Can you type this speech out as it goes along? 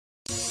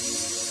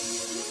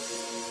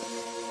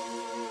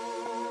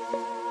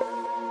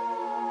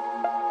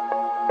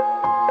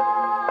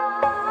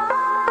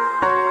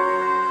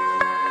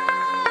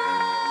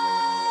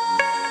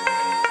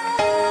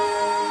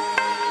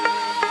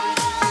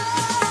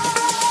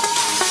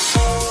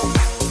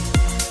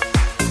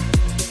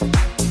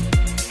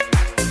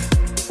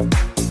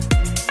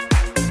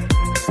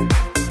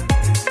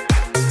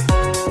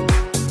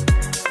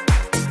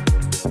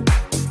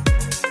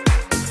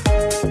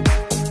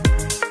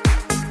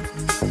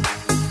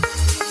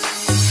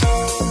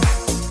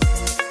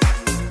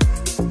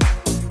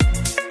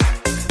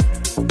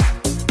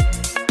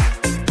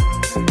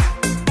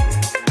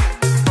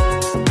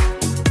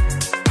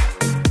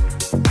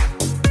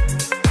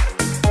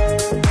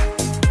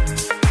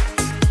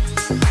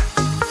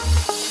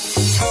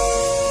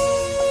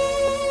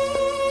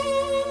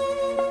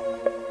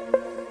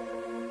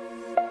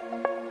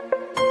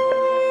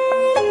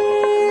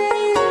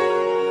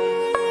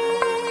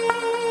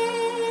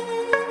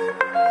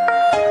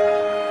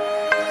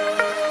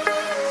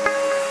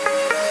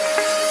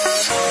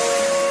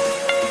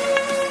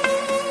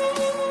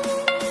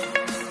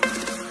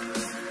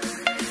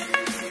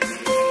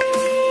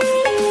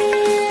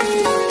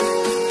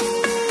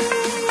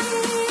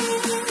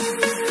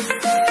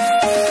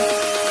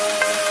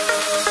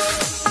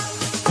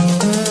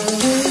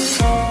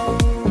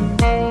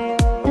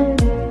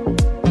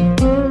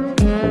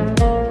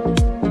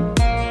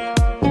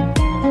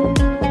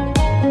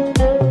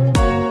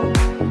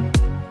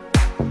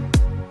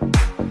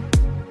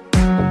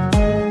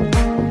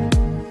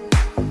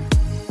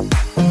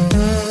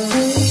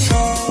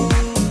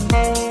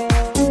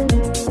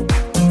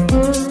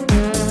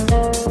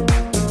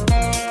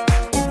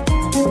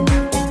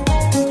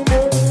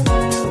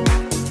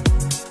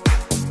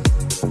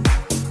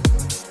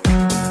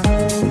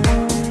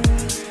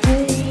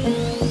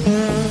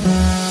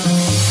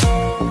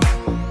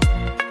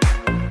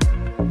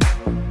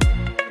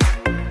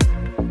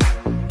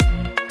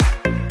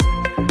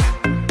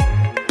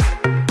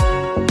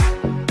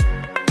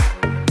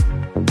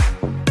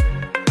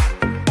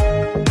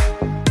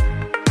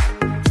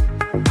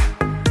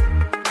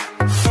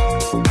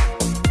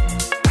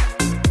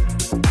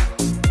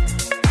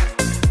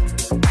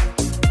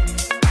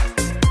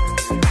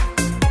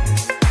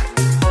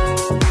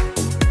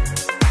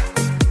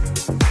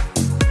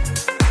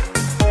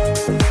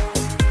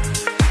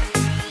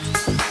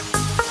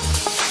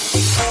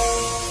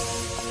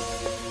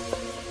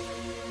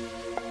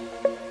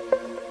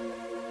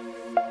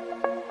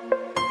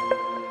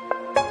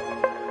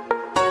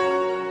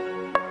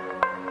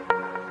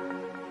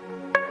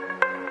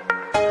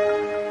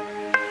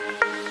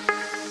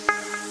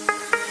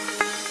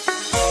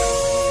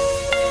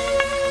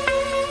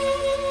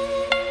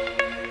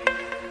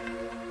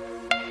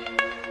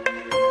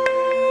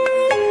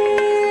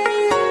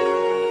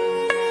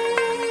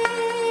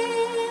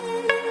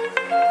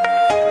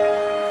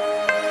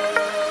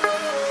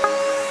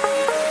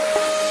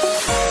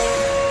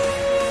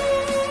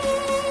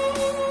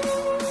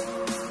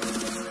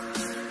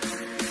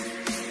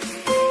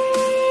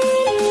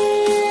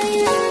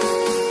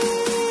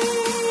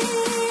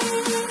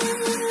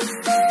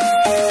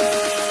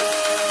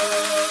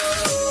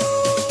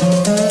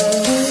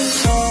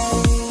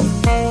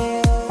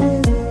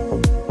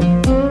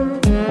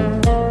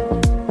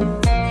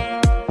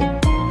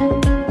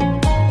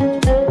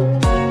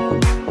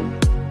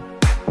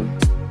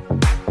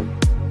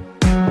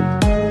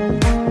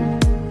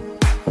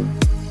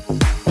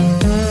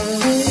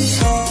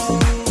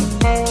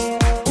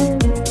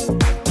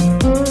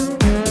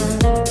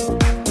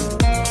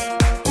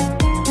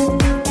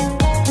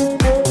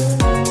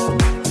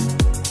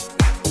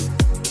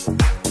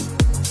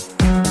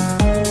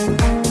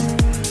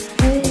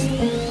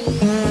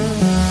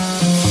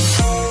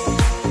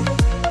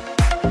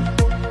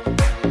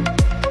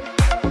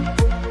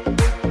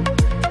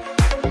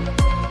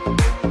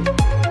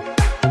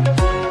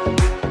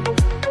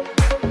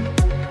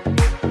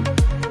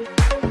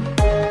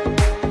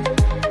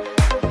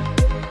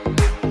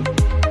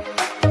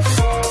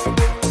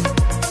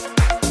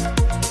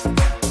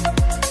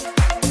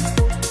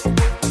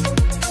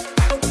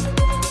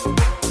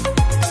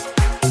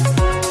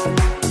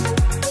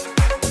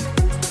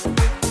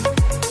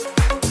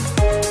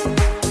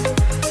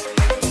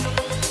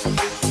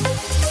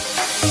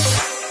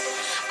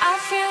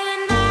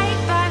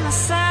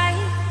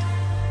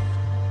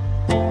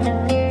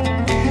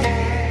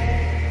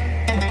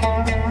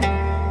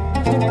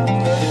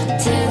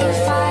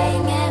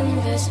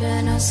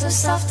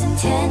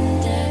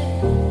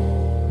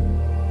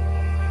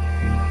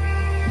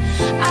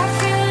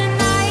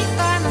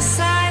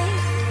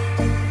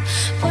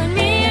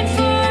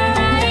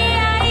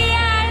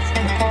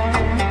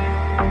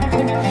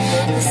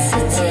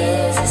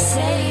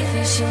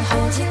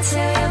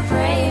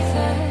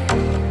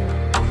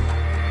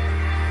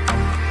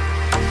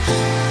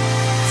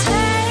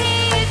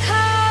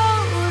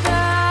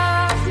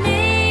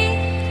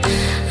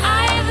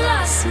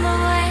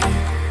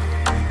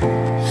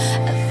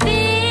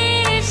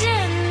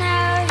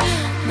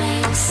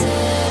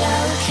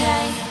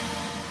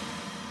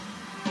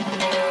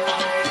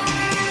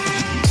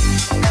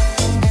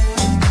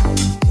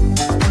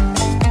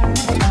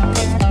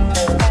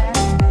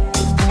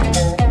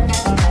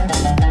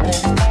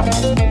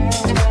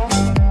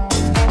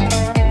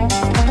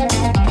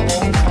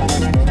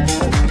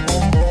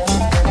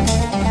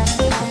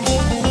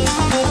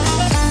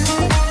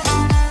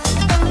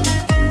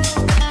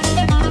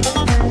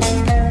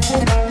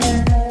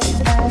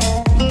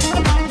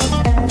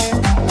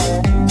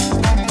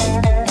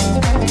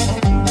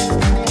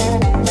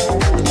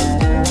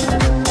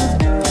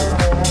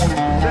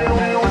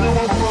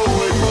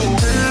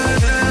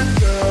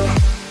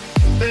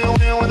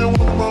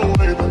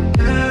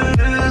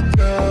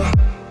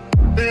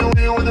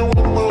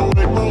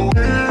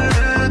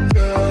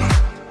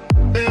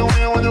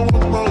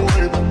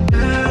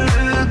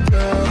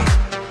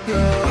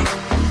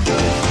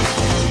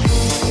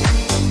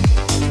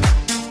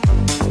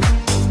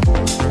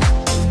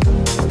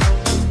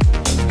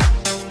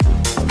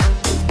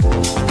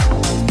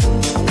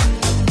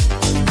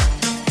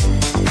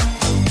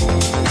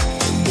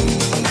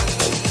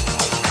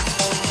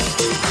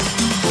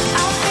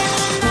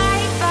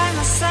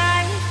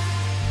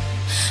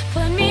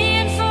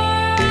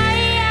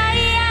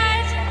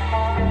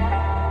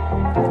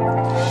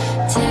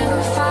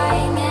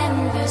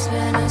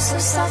so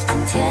soft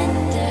and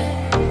tender.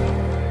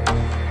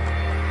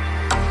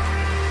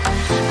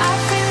 I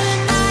feel the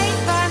night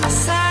by my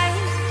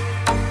side,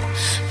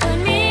 put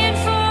me in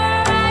for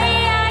a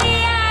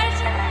ride.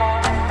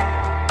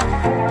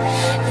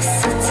 The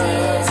city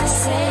is a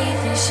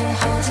safe, you should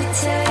hold it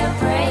till you're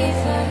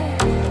braver.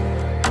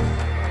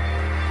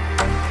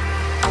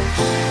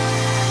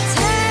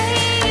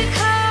 Take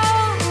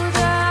hold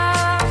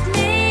of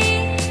me,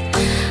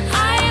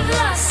 I've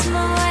lost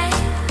my way.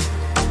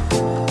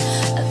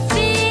 A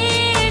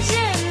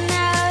vision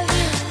of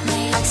you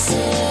makes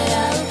it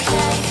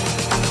okay.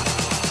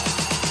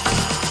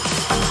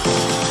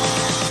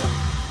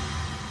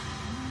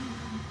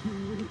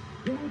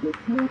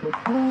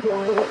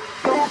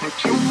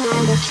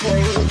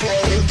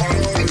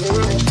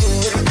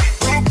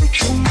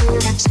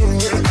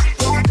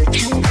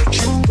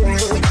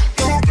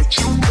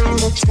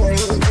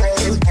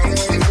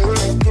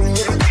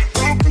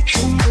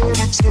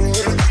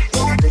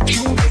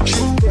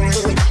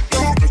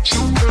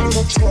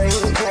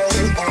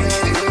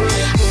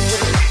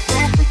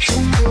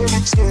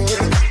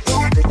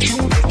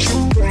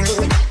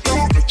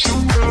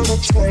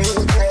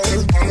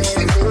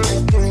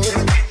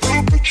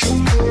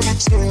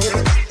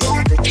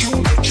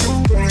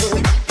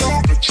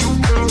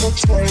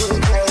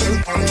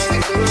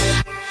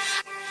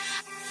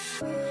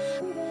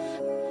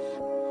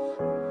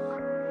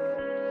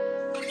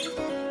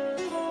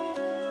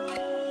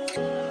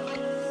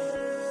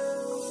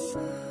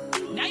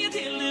 Now you're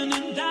dealing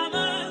in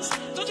diamonds.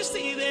 Don't you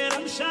see that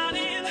I'm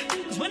shining?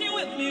 'Cause when you're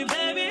with me,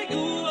 baby,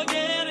 you are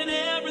getting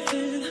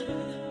everything.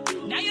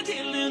 Now you're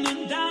dealing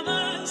in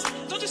diamonds.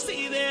 Don't you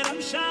see that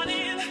I'm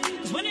shining?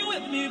 'Cause when you're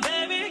with me,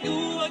 baby, you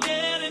are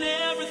getting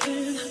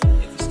everything.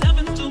 If you step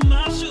into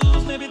my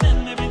shoes, maybe then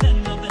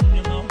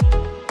you know.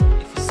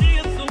 If you see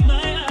it through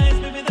my eyes,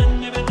 maybe then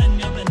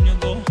you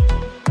go.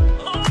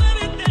 Oh,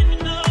 maybe then you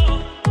know.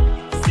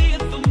 If you see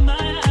it through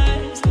my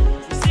eyes,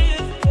 if you see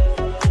it.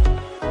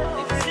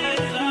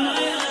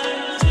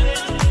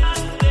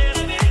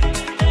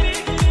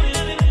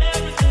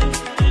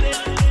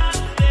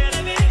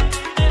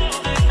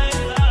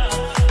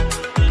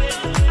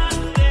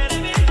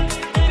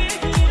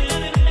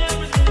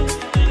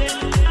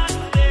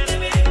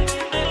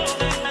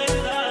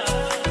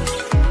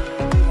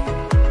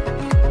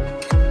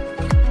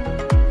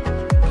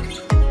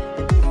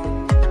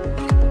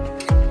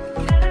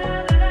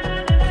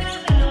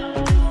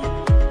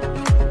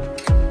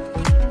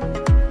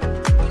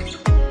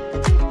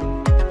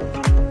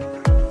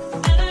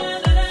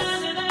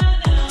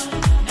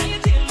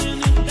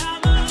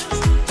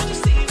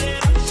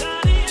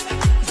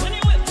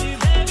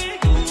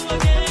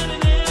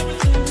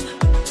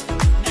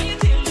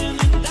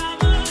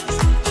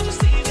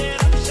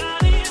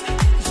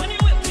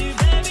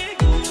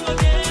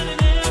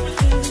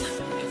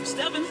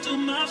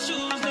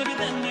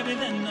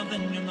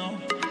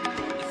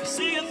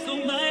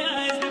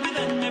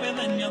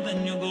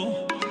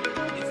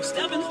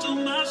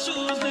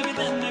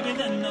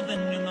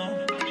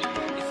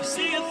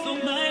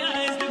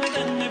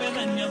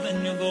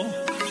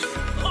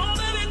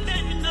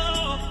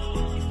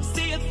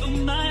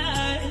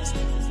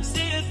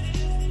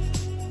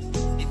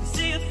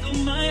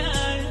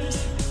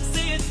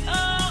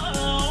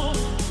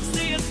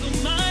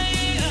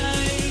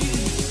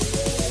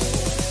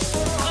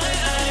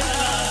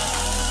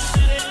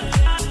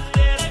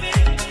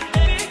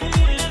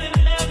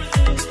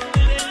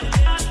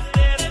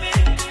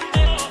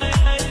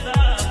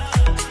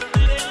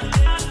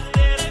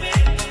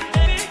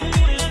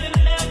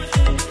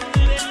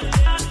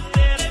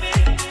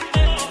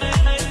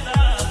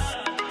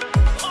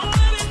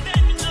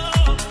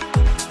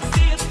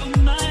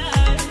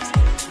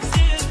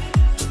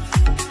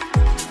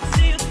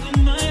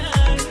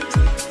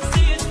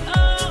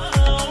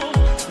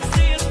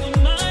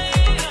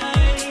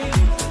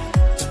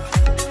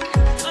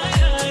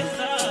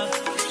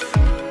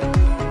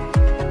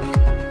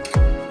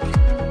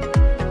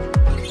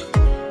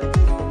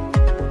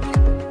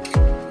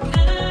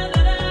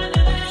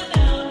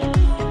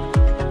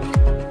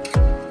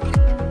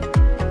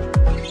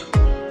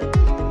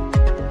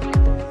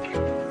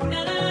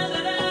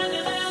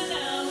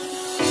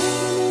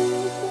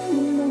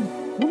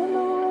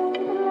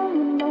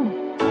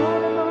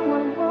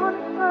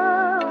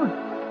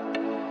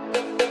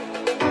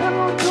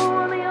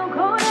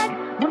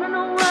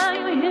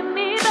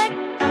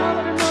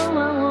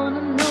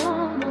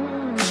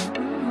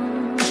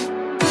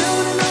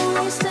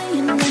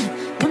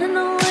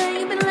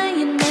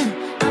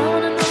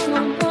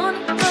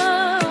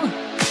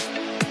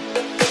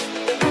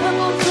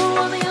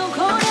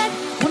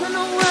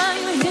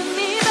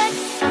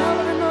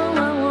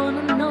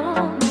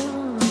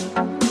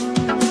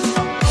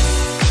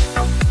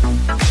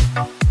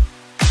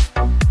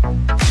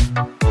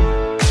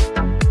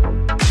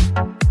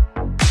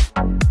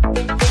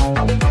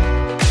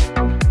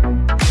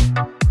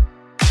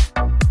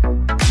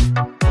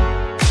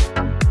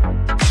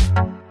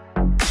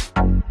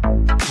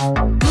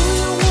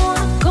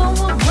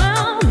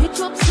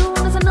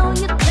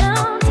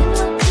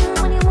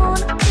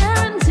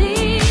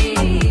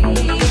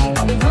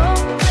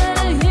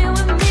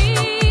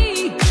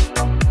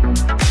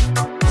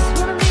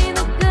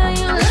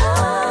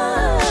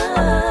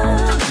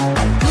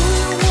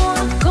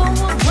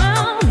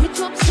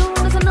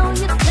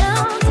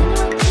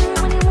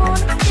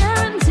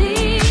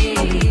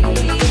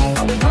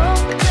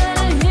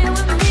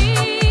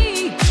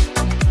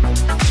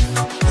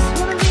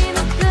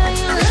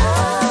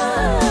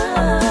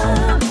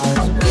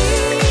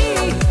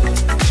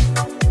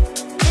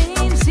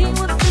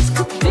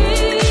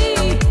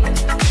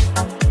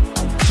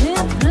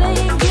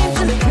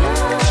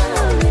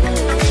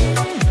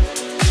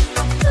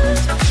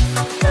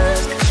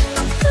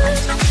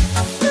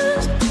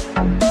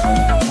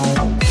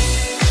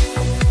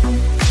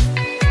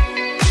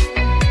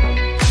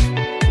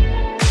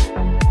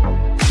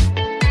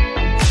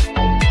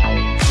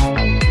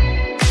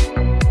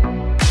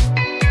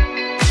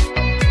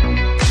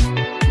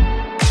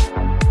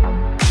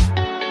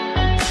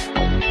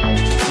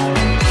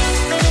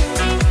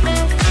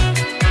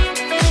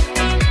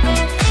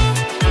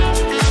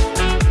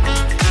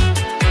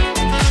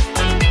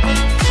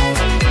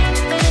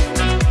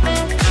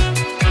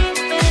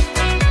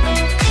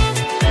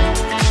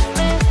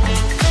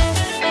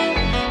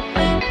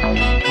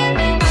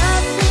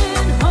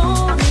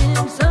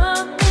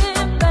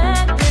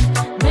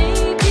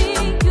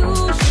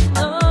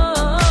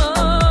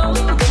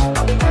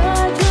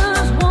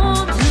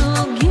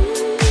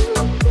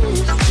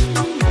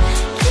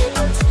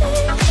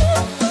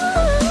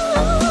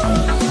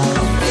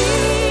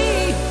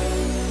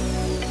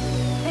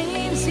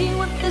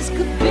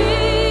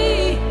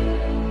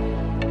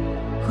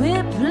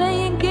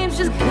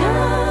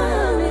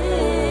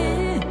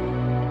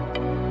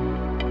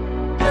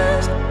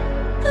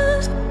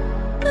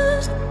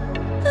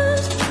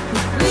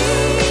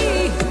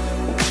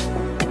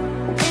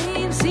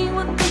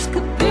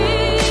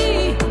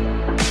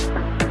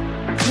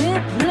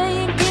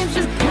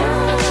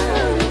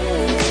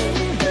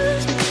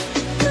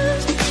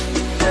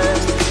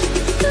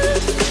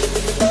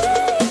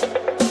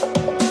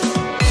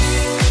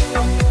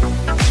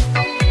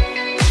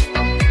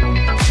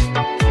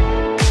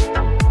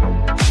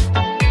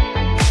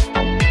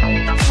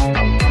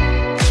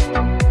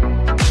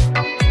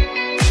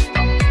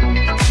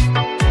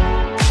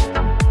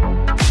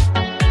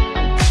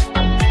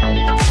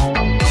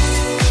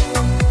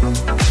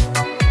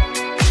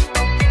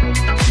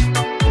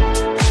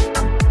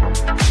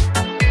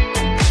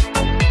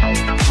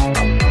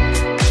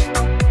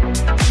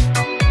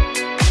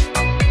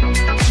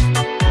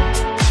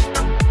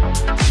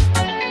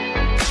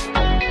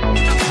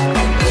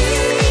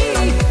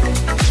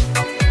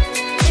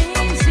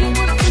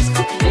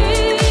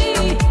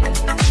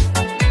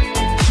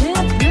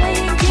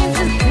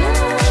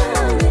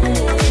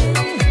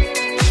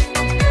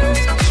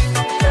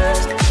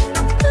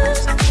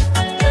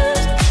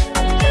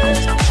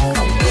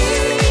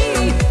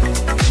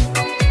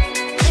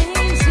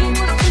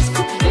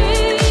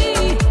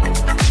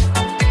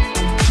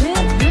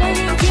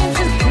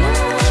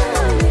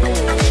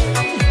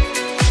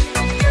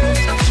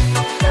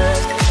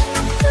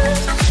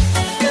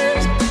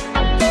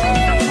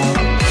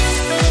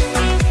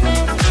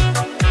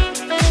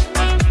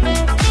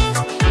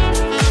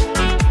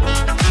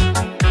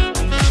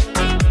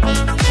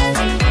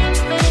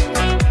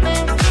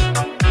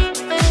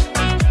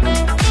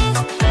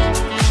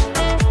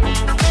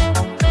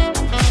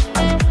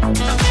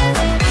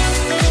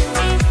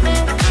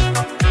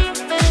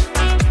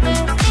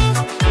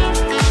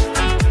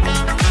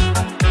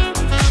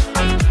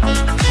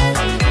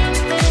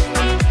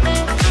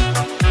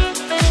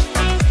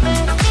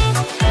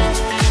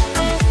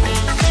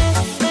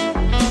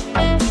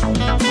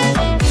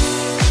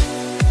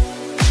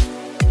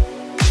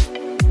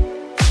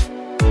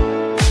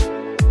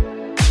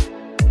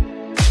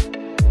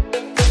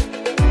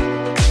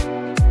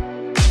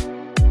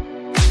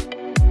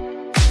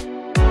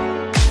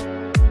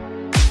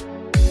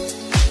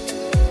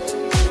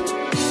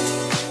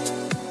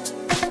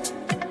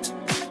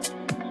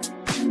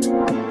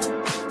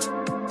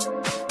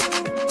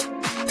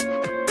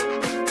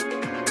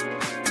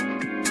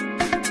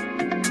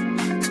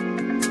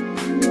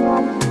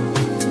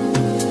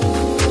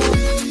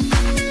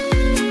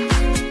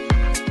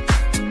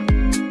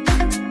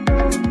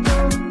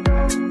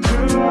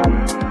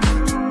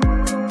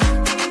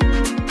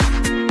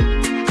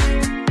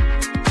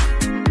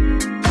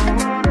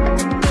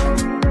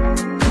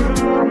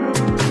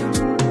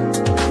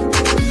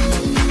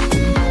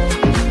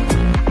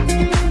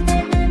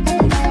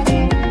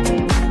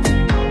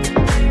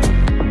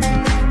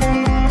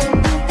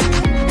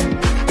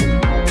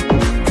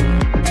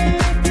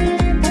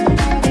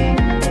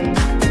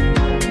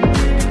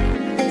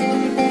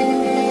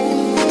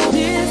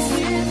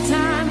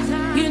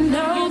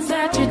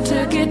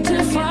 it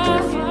too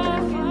far.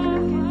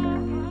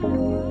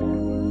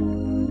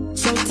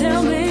 So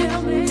tell me,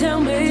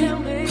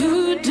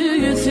 who do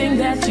you think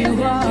that you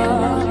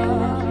are?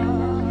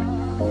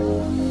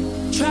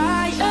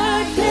 Try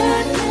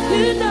again,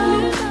 you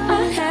know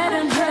I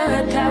hadn't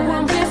heard that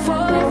one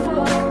before.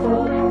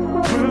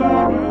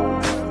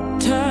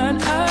 Turn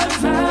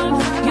around,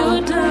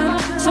 you're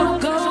done, so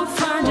go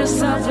find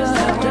yourself a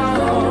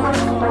door.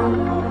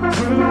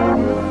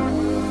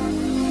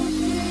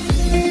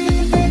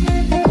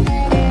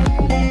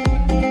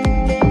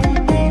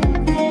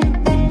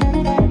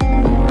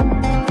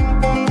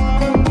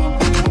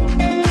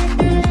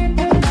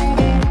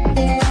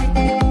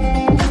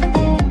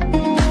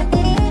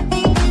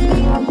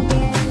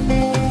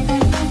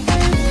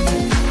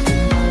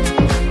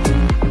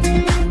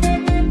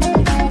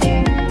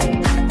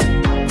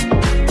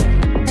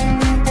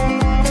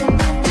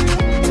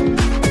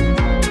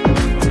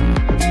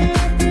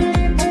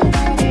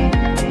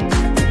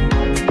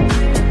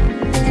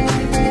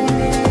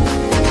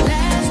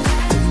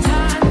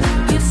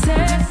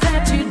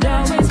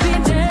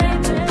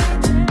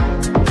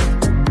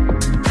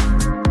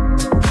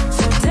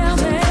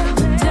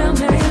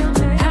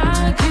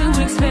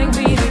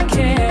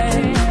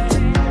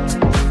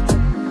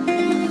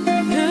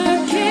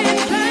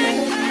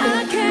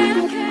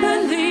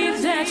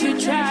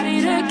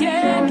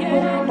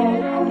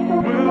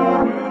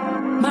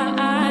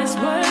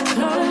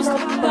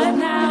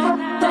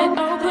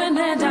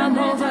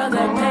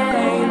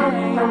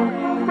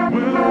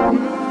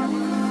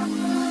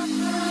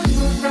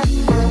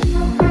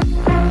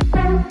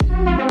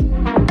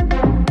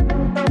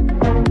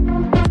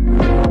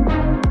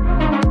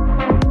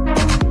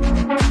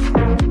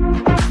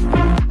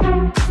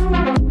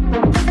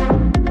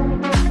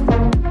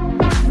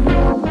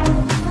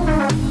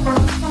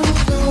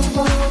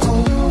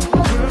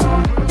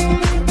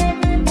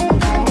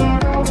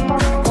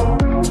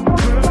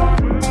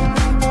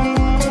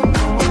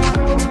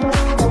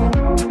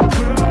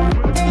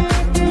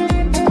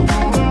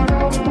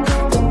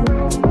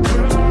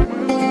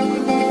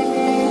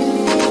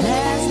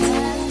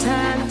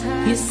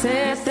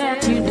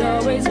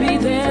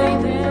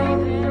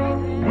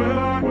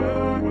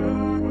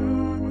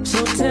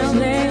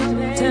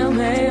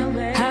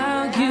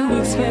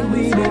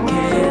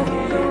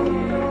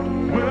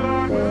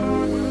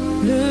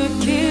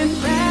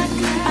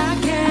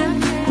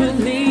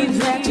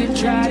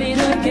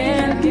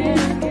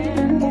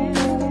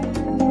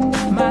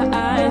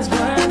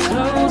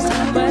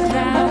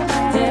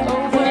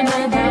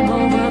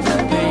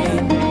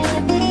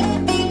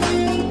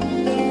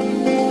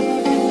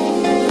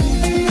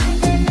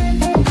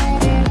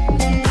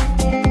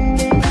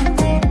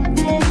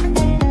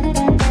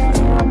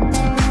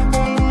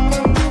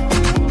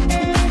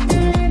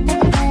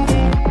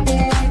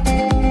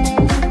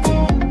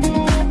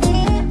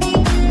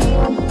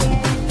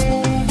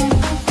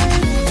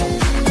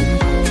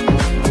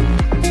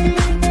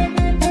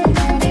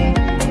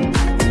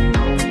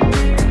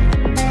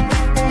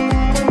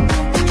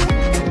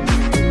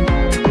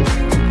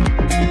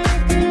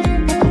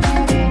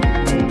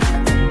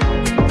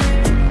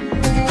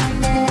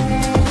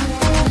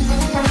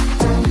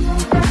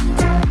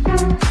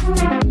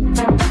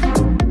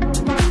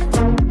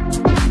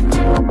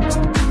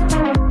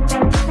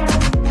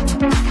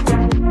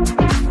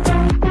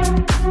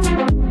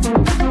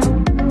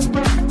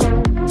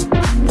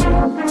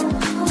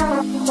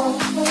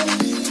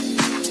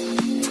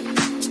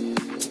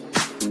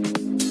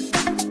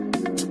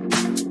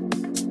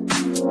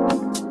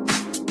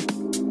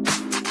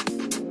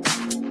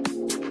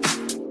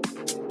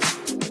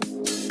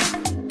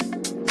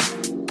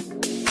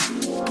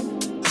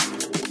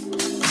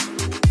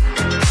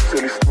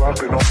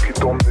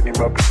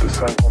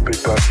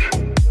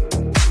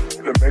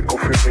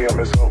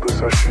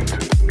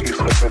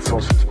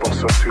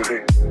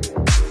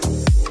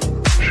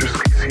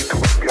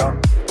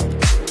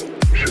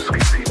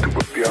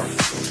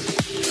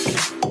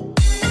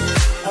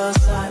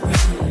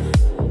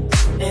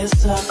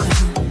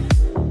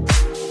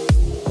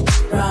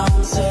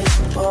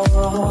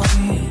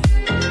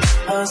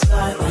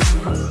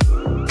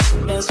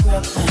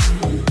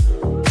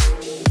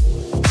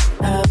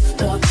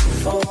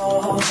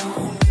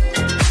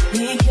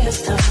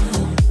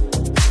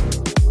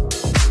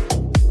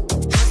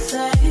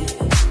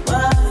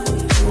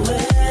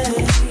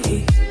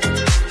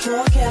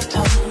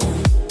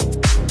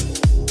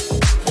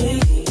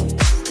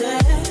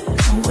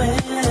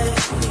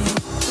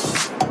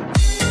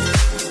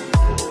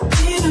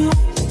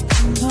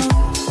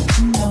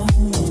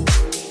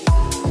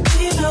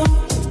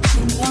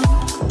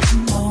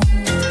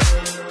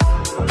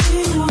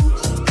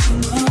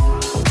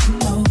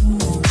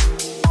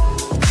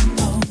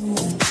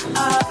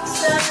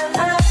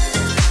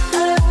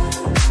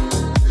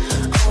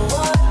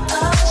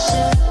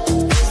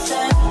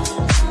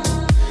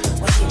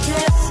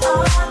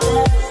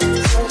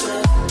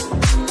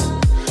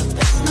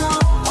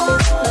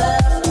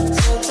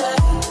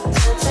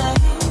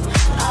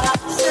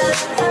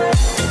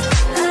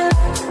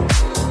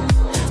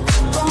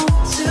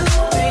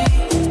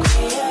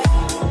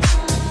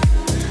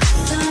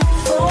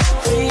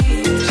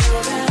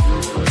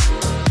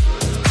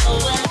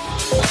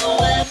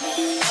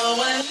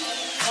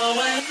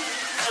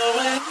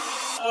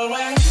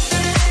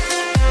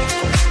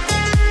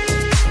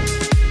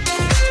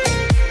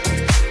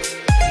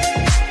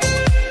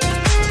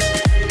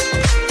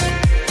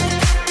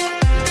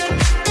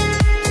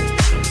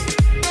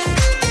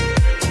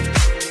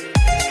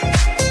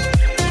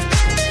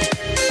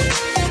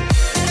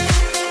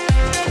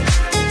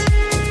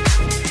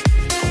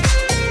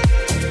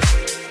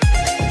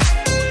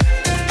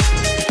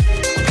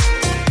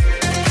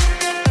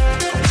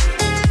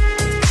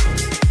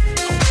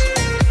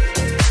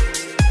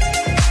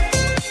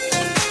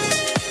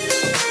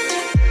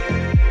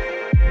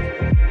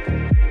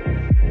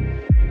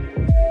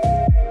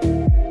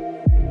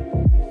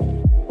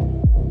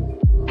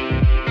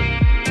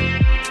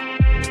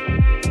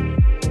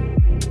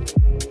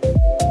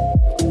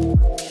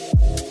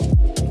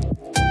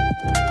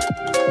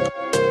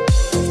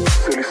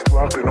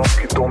 appartenance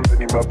qui tombe d'un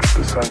immeuble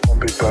de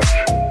 50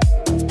 étages.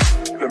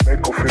 Le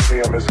mec au fur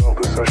et à mesure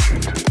de sa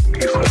chute,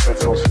 qui se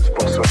répète sans cesse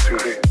pour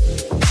s'assurer.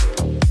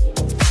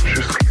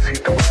 Jusqu'ici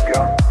tout va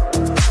bien.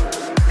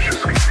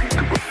 Jusqu'ici tout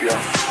va bien.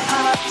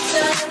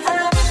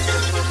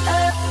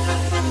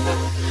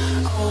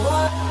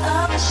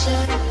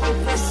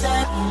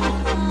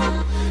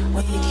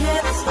 We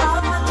can't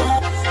stop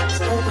that,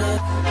 so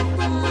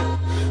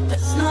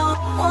there's no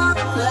one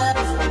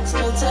left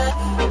to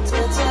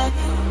take.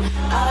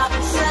 I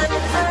said,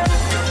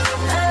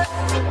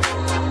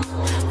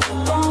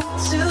 we're born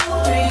to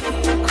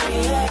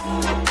recreate,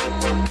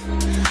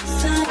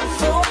 sing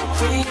for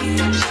free,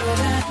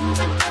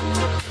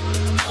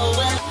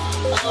 away,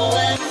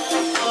 away,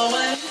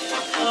 away,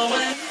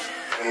 away, away.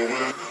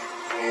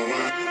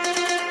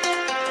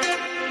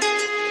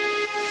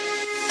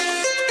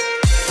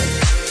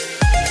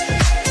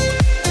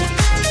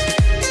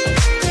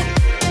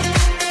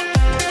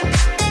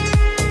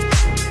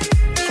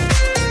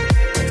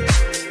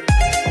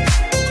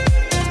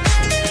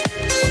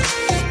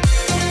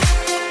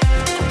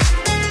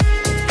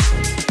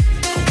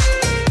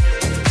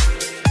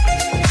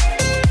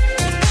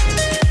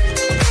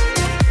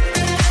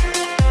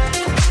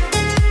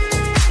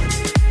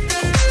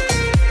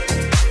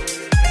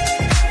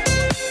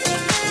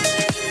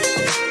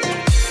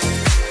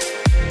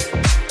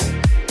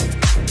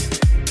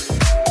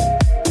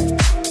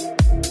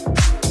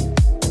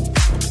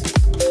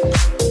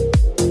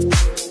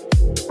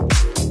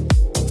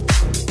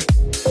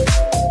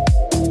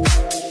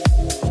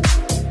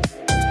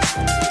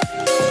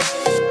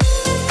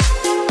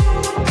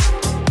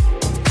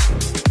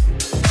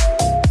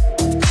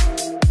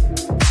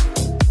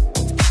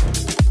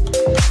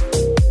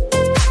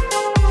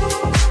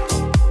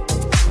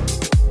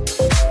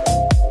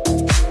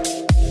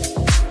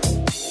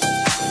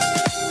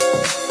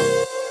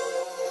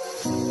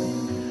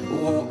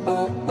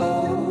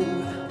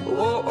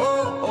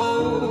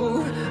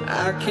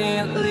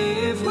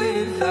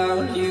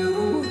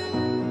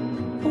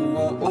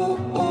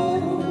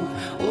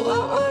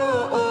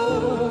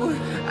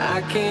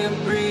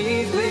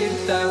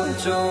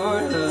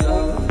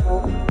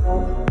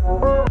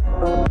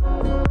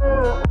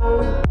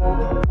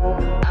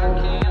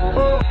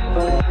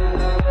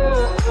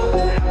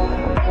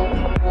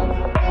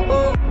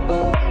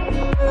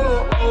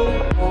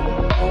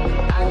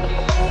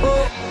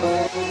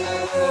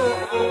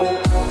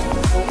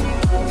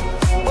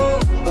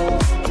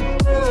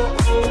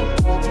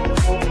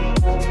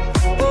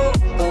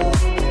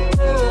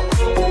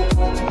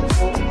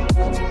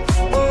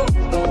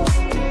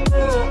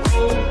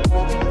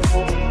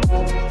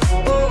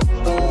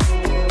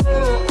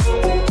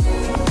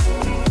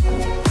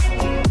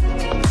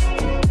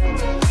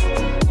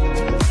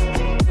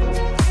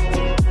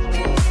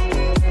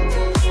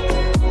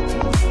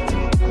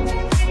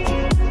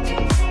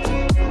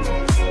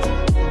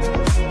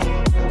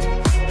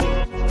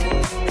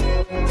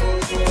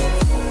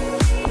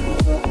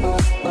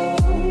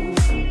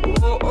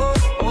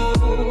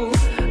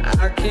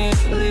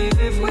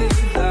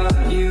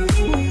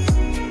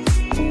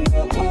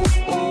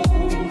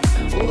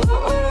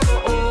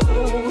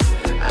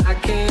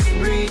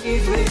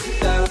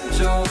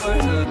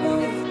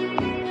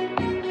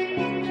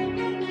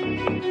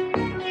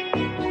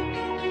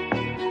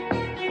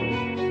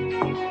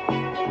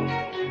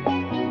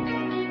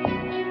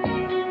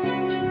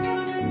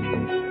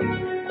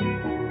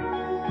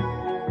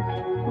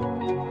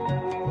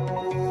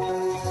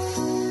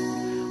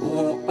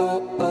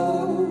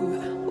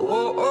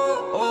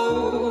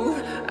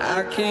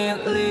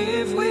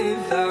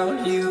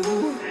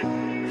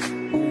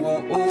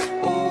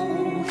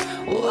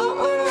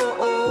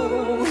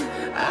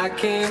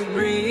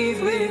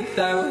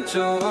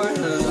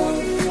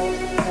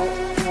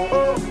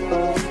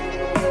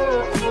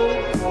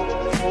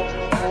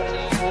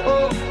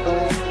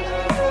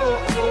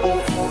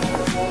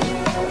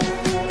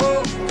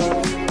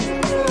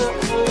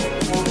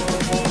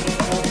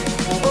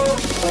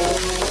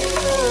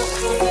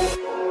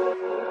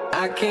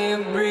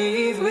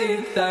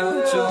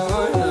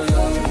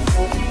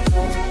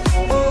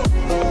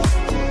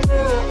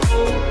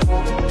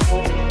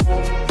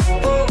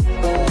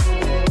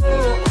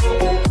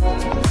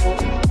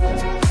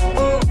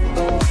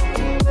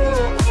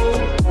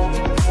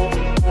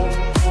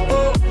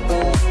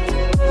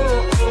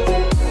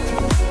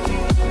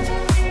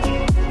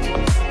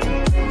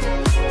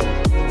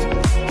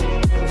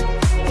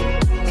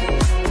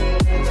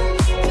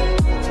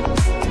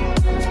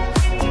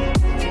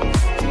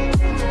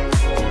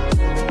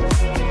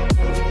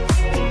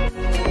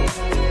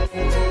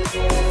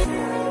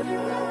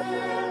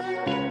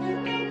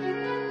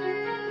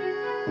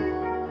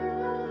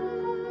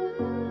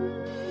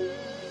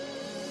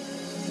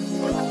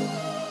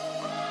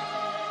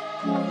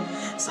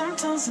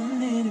 Sometimes I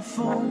need a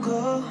phone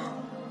call,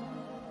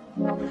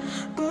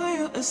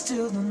 but you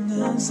still don't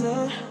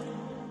answer.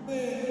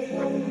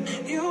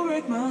 You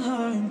break my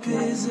heart in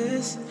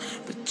pieces,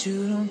 but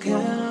you don't care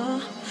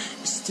now.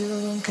 You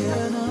still don't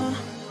care now.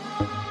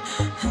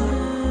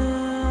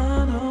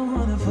 I don't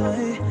wanna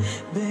fight,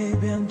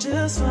 baby, I'm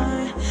just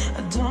fine.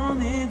 I don't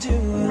need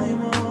you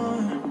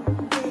anymore.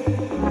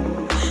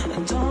 I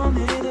don't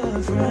need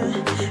a friend,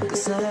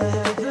 'cause I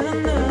have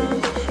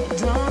enough. I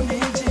don't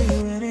need you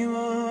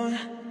anymore.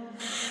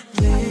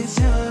 Please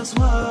just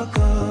walk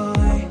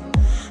away.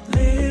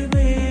 Leave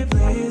me,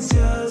 please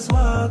just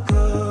walk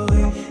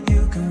away.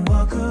 You can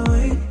walk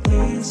away,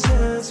 please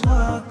just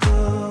walk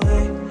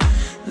away.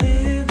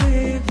 Leave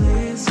me,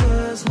 please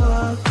just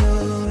walk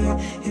away.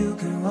 You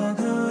can walk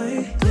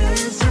away,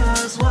 please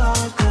just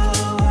walk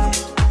away.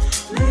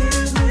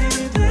 Leave me,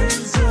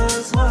 please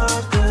just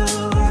walk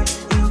away.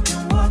 You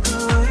can walk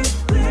away,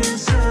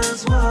 please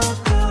just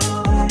walk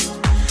away.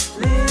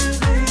 Leave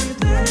me,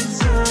 please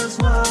just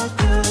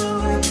walk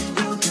away.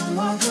 You can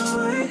walk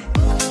away.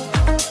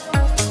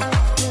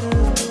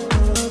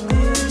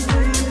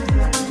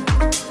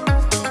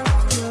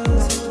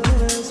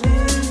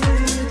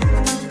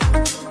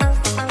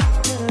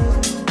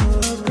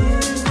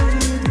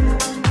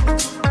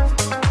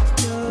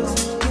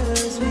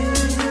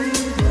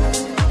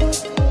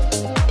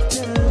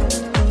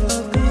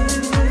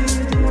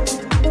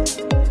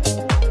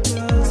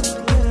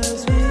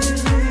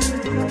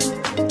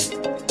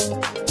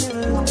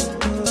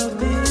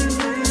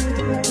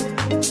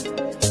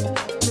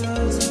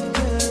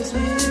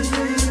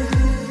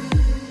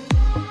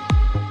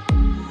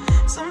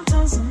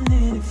 Sometimes I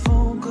need a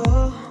phone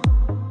call,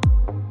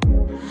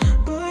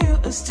 but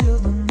you still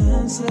don't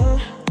answer.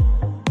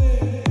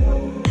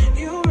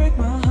 You break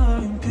my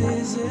heart in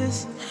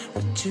pieces,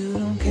 but you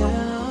don't care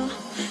now.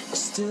 You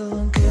still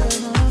don't care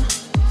now.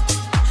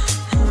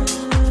 I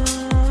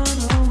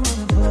don't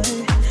wanna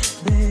fight,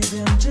 baby,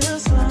 I'm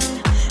just fine.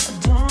 I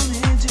don't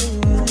need you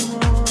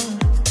anymore.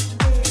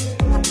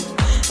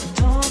 I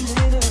don't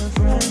need a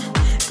friend,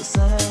 'cause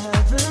I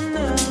have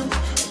enough.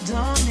 I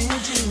don't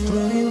need you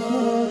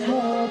anymore.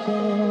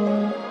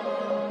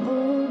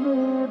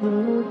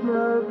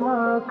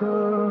 Walk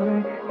away,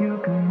 you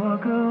can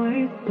walk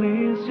away,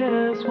 please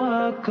just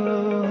walk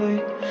away.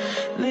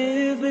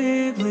 Leave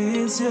me,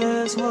 please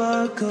just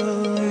walk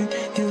away.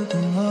 You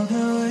can walk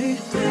away,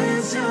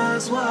 please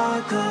just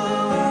walk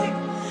away.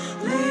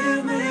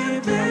 Leave me,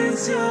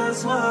 please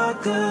just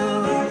walk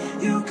away.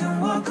 You can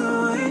walk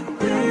away,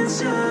 please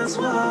just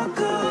walk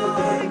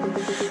away.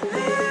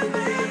 Leave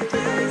me,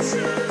 please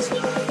just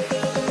walk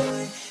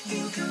away.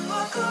 You can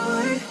walk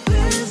away,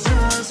 please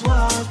just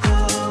walk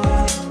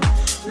away.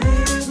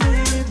 Leave me,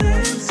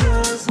 please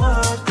just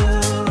walk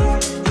away.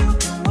 You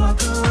can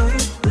walk away,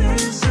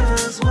 please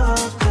just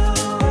walk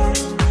away.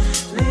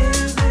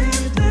 Leave me,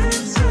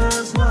 please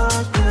just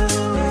walk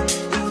away.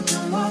 You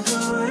can walk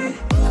away.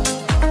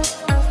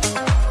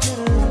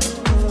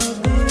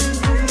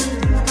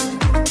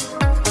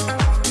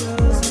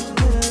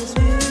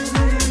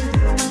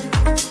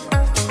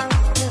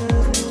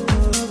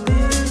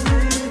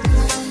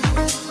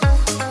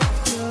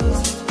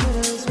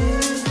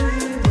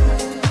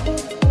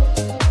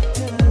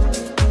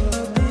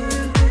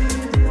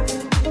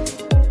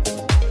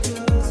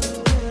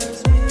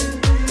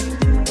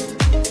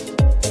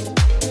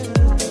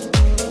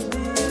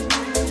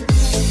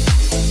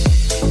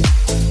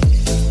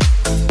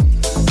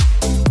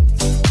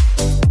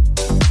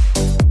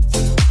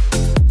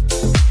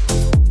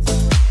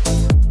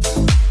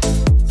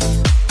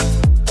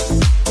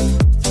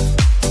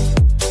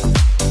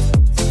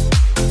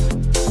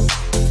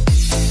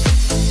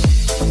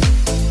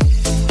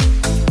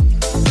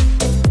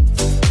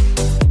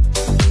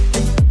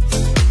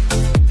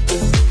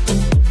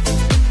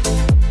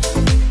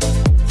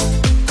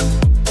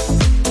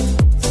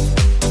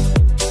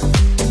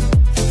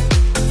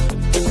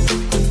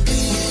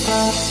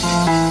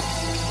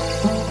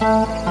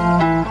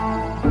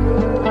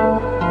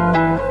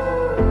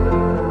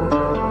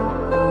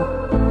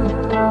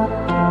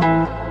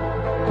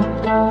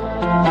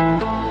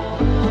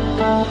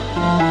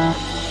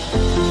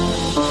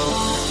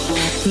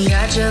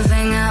 Got your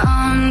finger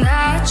on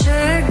that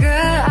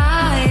trigger.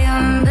 I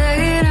am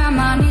begging on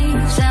my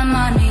knees and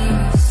my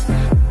knees.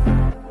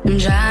 I'm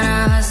trying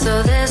to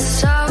hustle this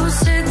soul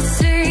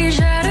city,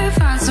 try to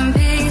find some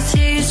peace.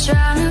 He's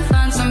trying to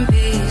find some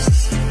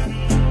peace.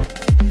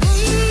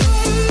 Boom,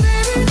 boom,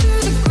 baby, to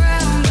the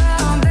ground,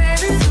 down,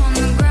 baby's on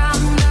the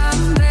ground, down,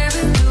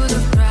 baby, to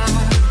the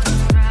ground.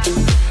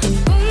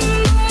 Boom,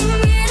 boom,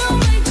 he don't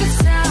make a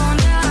sound,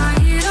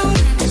 he don't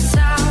make a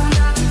sound,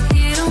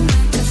 he don't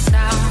make a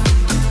sound.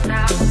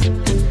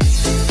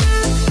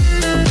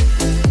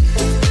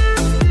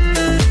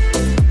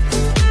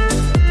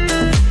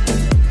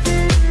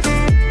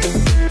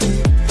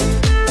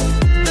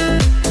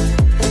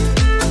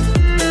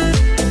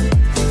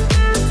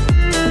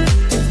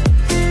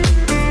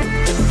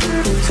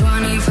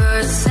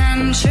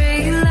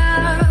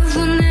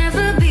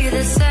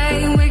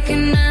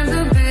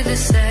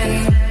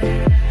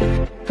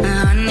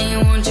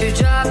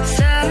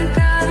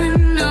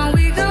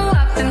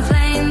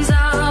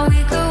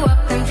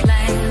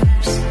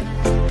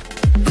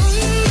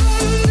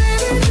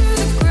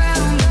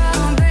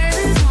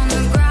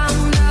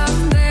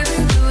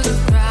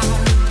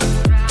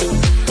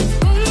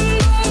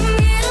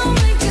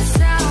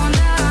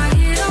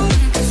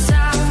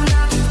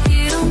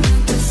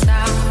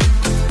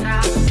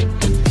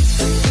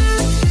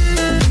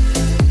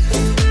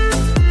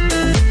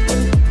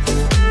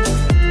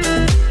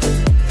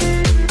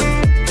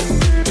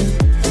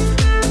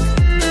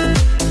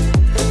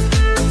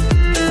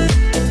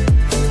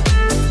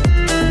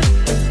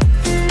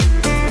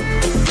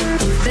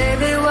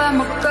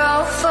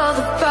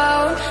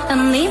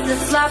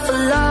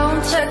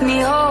 take me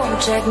home,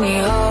 take me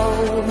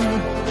home.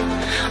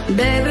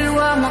 Baby,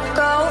 when I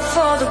go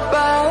for the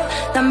road,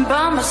 then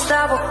by my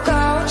side will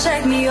go.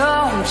 Take me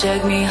home,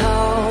 take me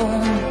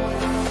home.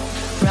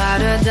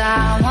 Write it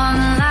down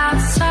one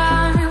last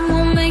time.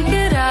 We'll make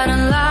it out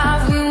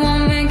alive, we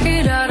won't make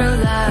it out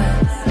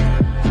alive.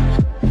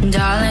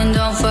 Darling,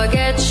 don't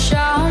forget to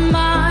show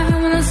mine.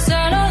 When the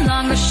sun no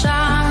longer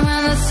shine,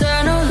 when the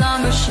sun no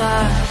longer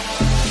shine.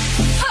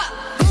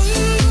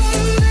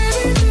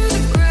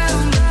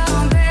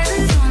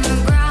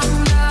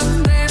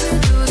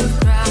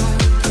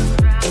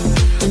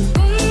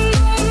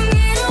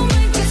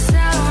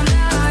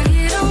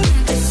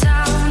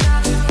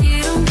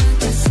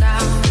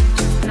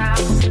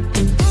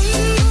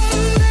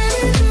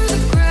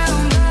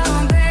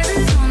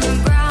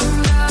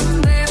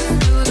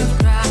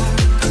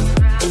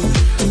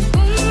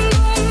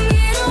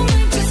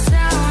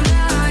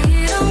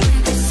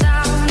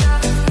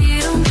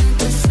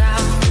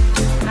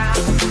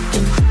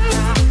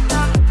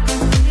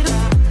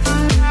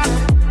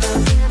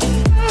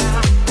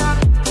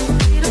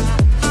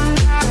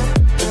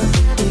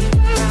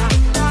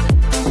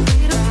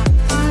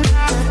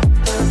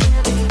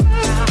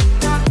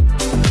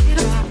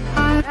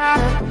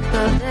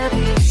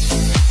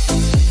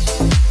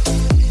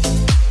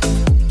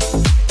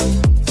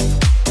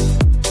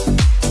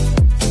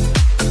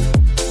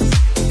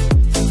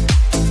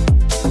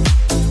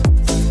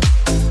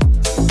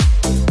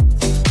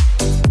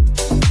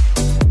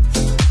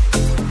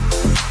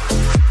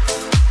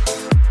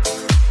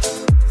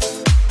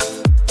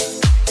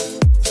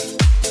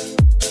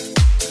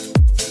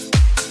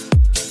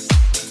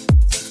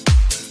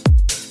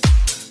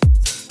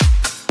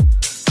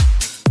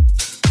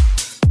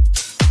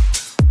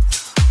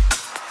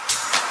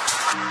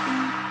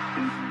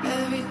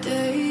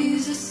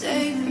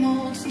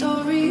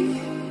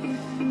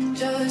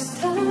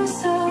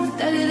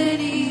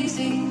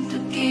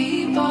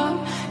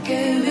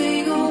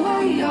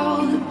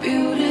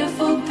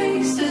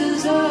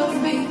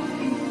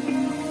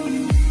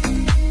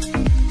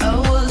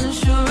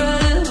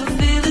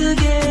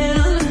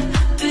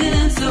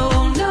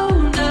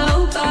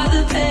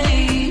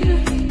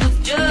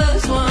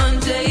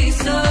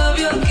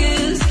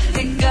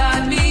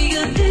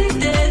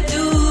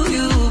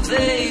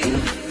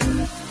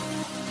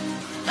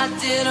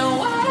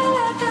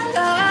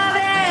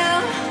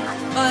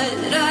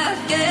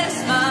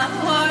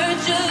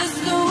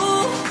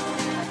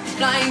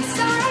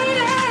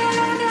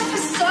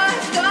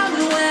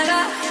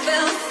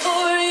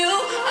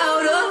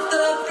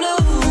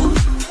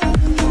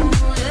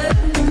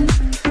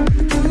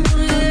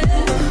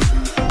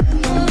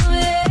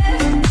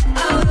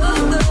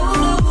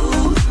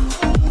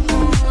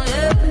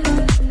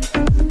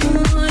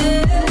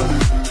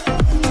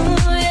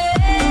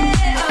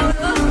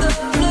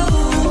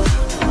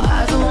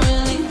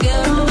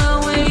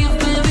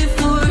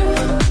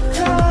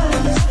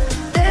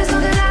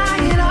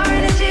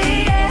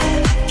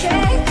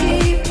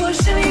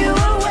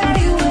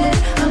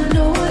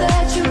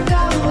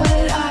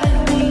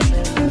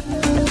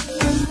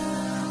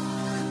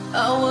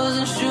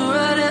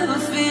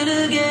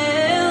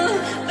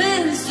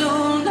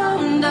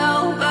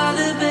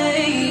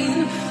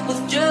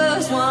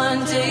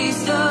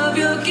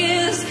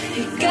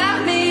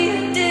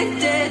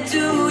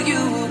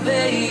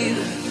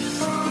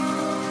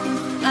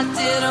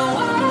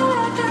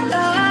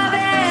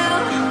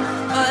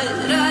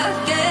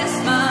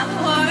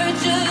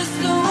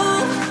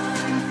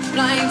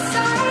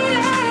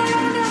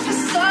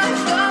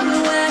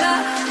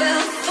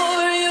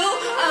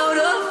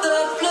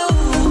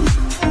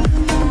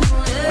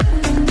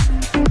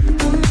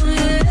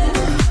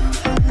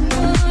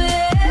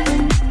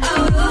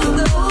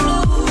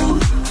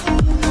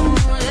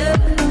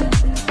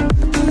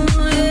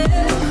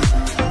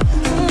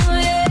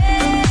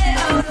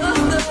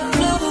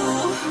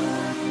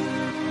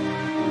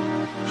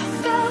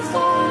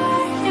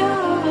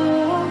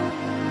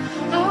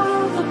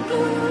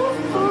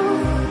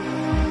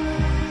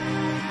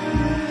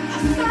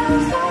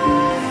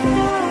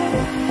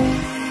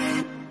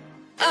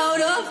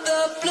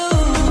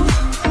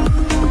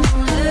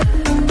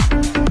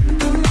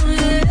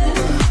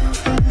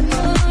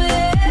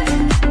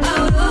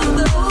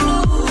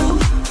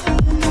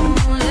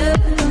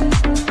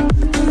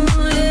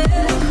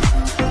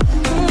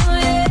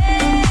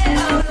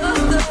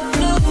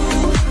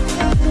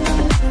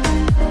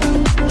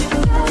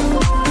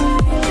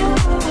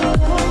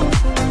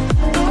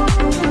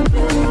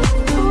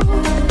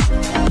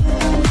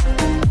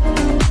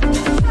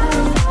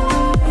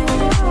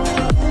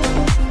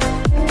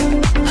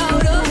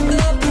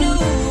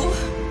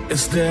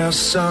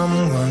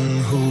 Someone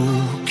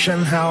who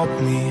can help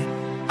me.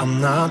 I'm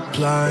not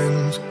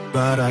blind,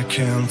 but I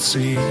can't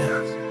see.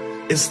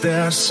 Is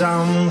there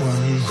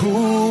someone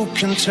who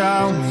can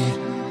tell me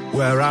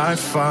where I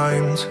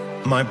find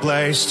my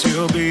place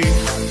to be?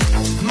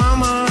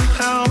 Mama,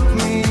 help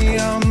me,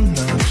 I'm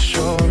not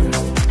sure.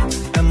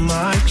 Am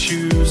I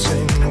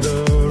choosing the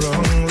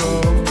wrong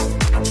road?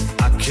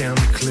 I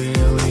can't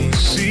clearly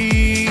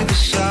see the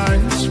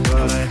signs.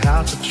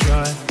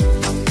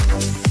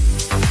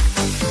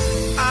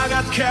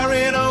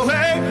 carried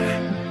away,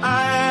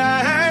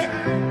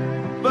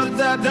 but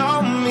that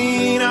don't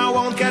mean I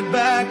won't get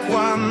back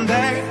one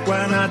day.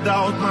 When I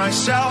doubt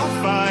myself,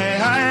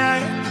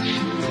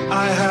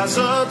 I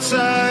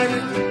hesitate.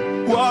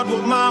 What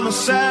would mama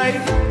say?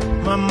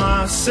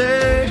 Mama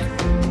say,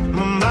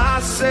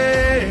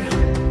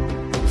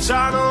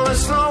 time to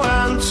listen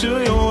when to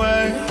your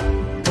way.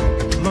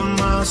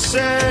 Mama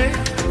say,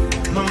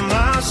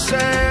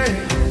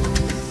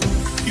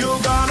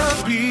 you're gonna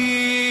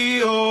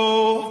be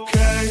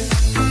okay.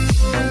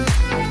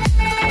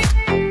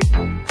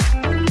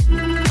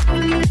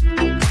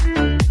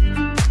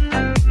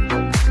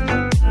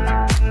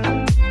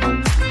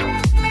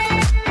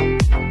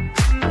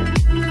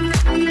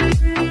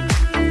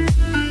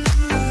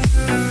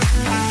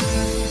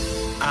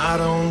 I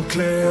don't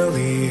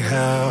clearly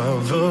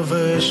have a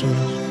vision,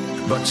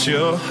 but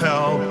you're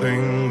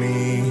helping me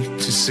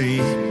to see.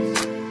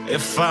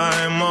 If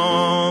I'm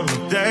on a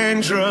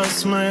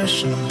dangerous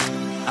mission,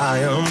 I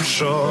am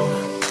sure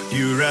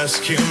you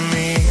rescue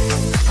me.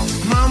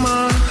 Mama,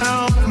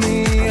 help me,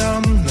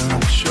 I'm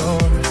not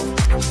sure.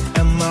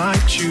 Am I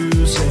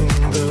choosing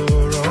the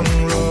wrong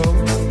road?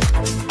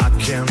 I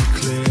can't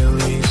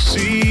clearly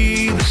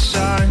see the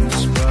signs,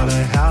 but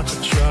I have to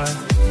try.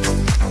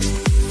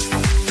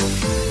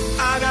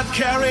 I got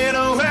carried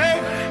away,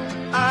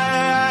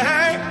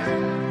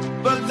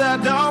 but that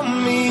don't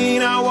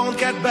mean I won't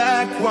get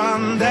back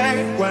one day.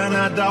 When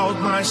I doubt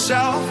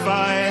myself,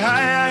 I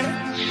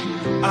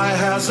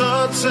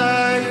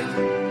hesitate.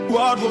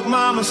 What would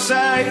mama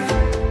say?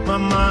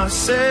 Mama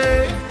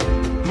say,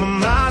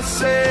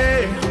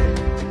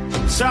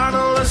 time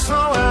to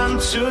listen when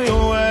to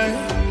your way.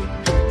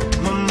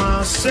 Mama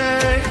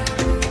say,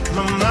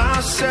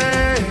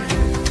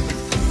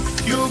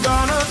 you're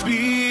gonna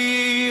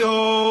be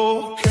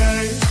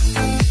okay.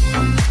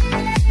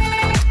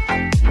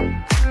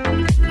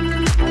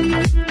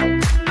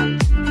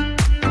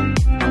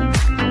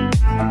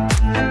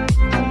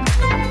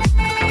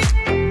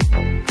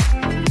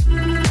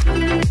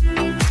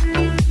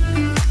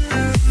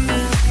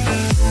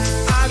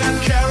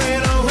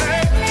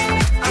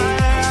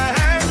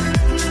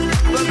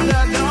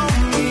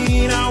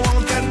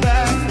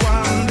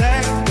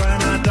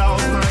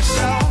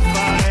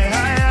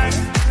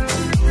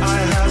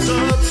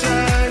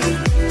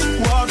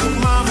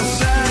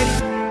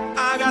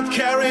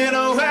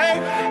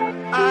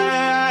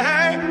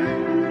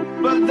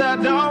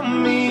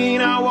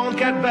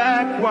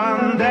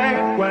 One day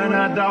when I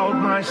doubt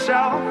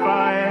myself,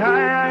 I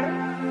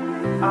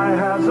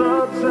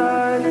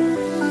hesitate.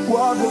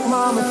 What would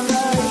mama say?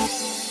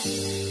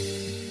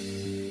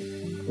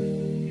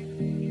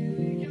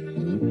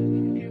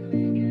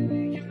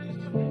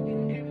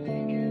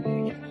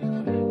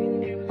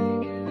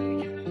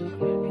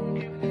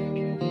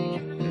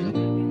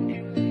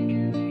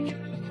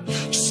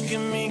 Just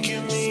give me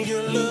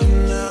your love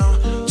now,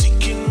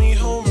 taking me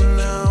home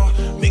now,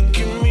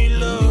 making me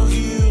love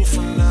you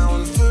from now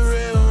and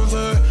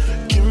forever.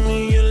 Give me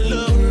your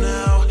love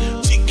now,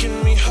 taking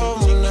me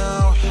home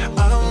now.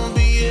 I'll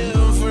be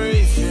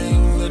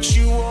everything that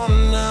you want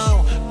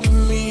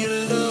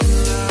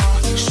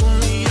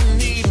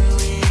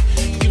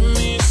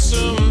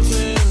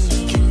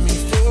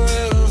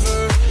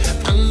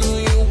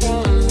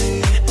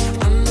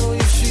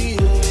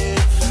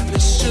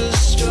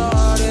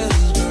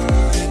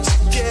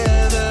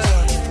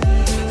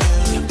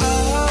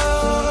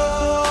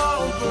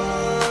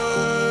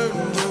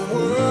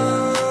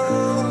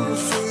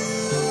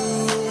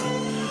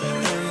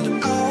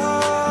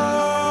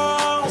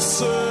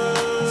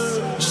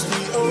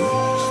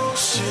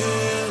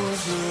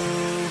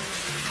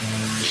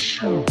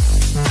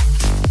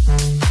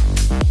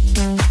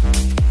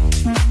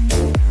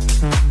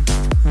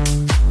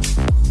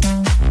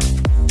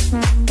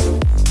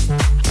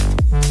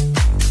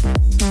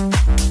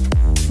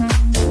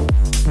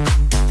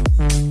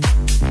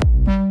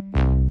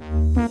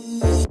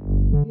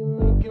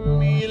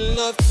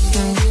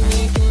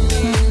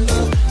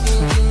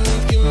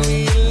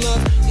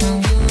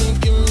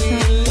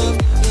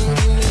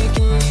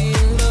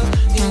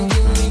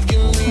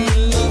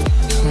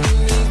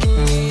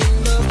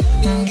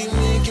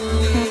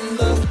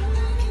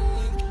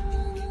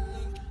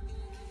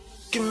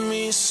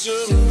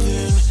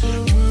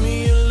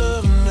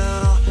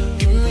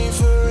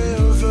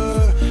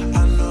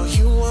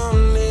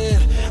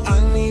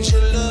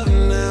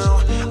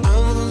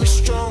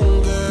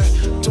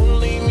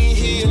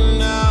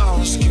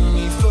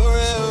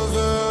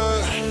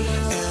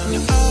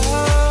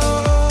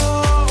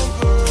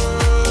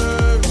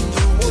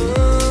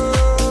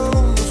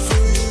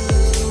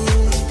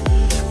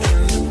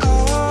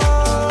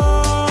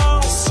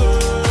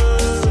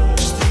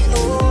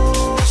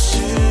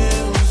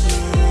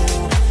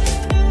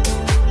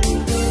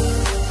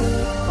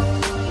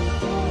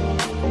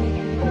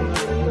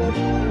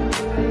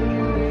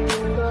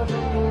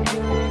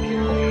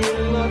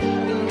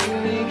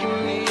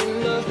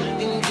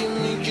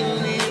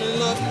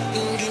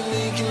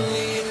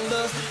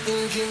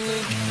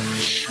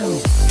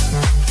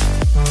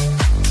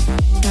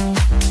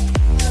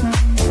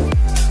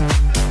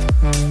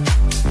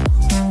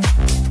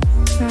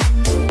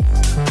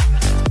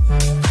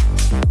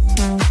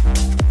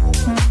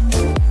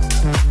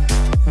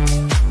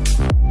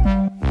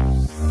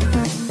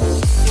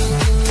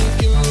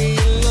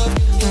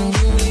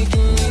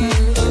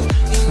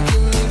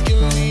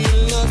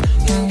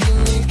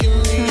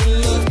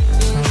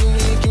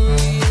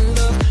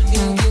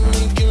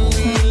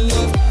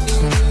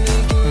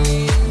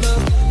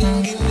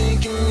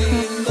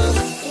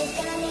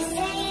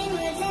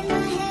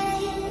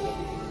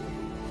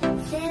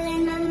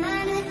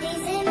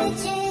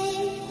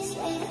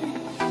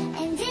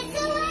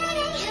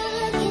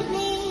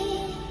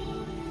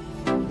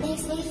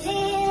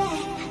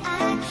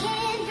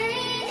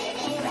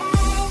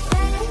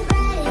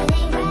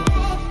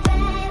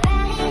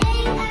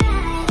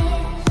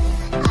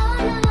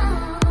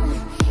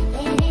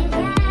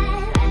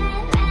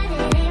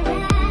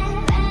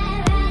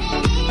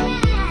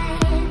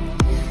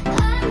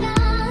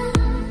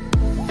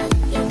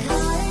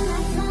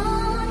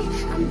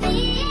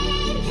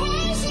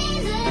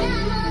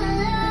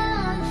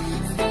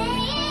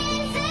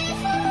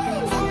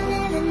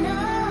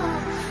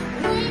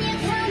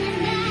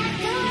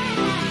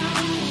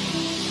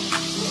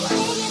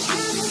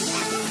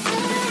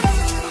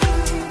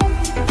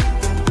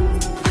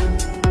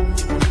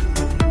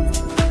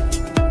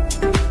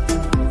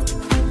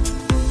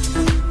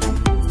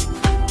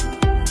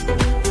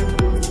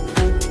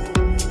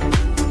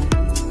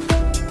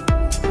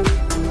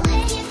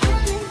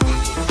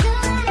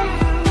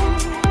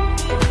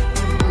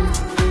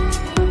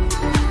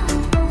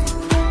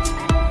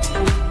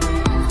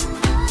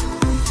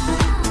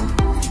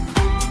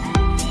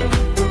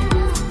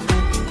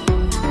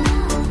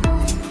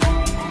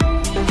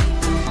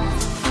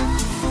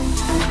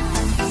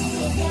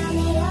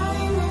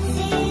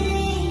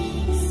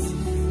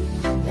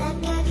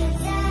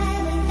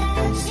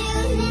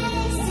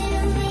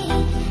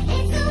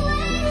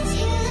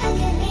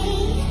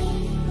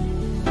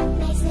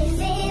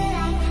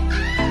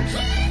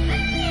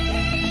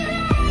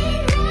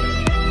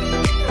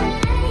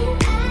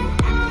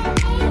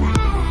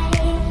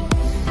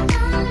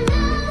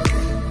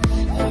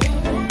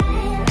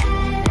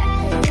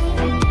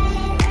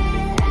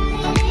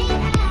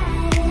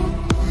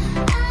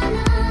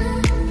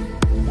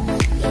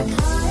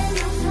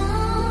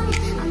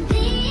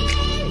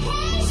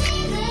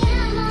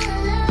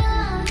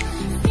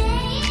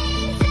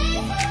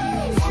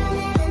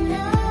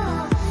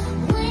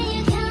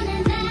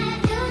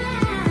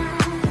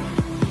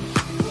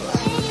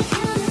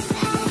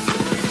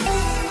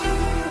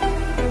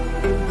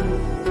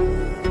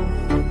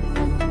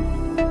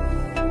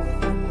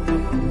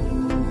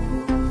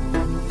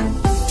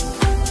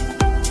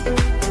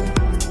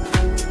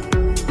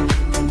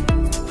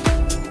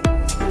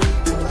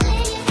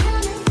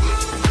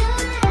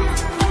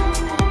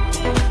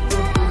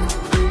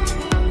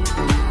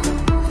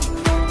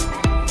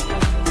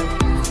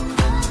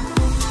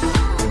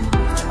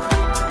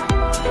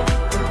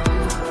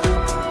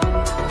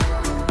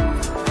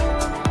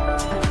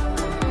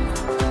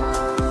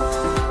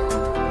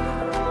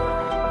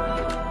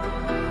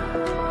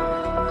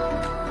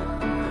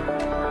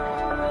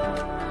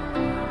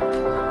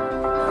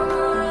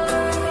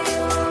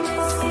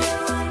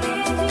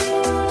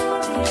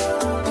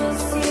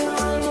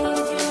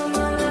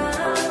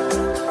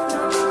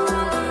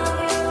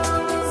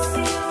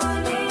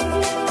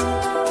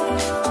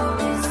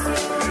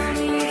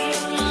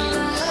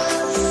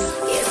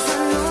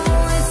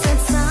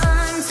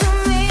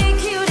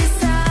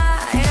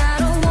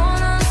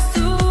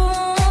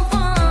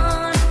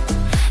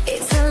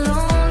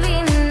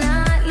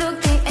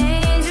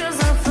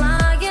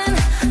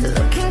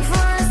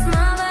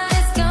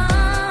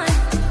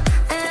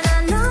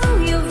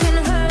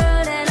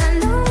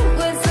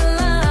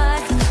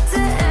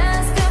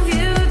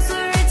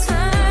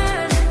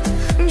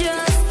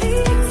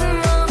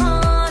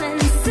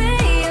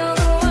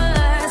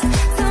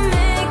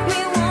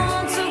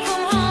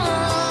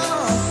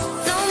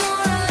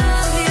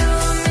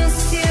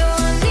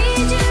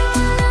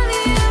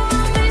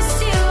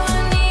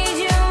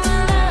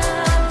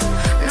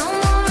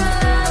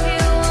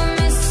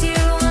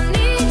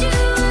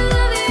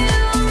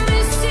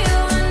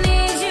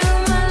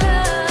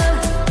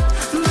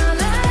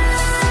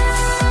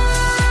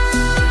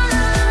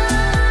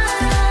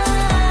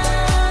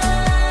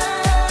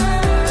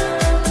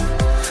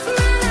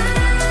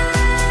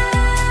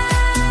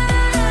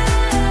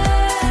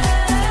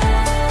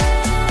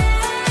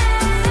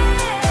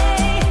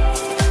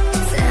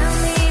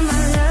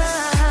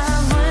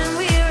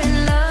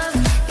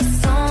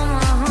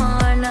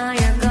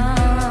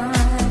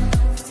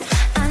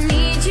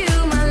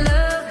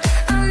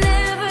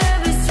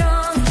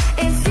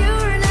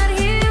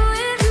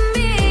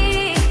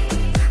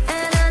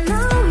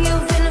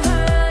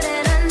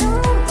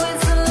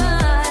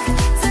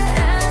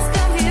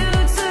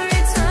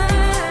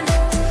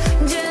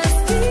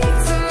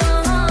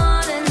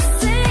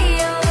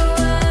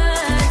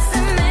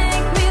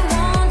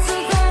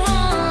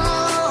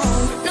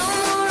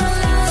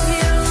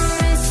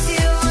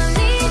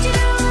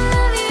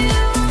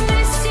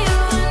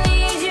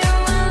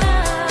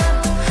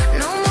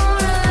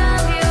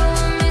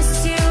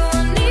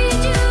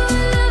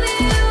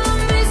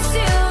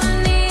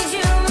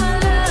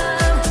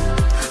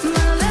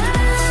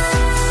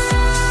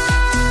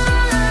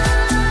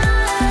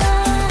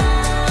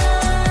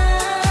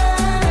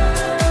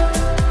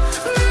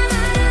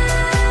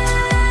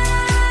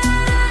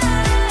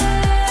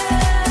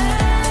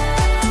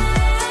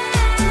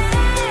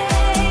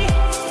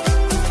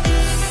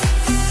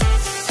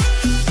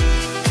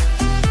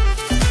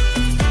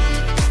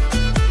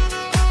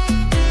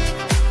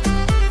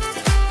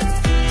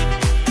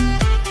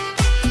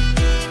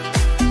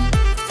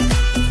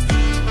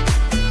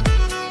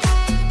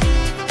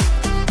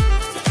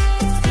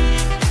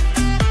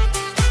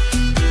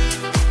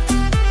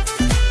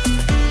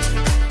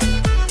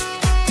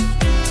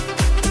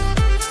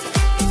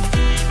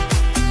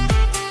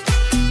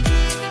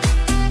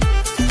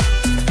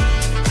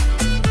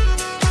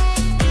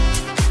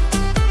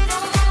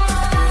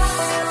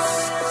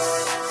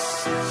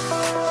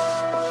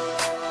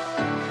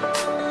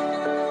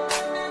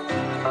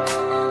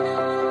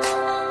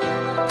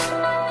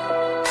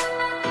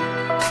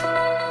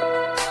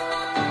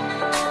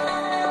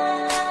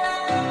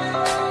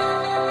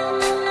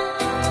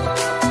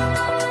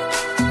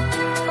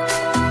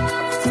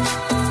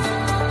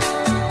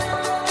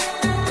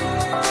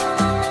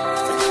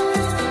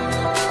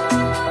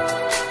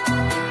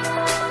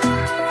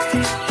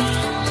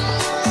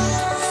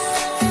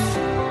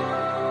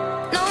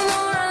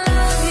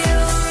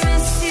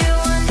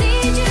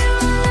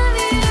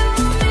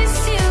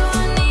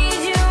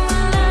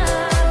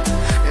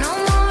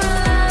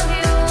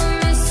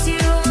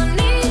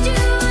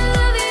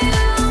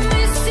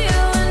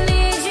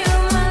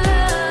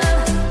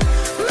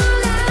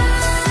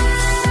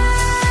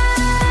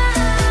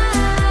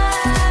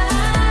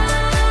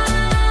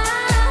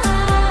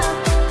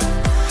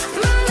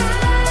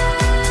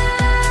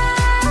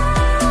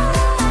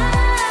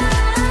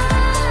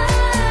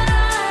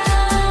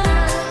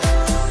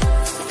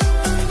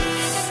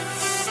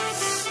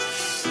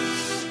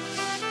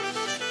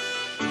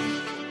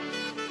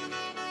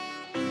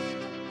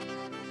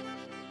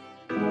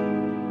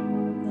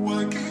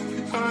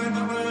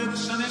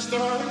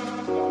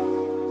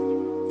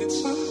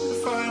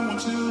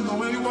to know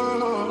where you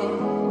are.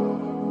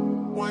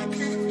 Why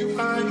keep you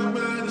hiding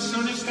where the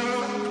sun is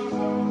dark?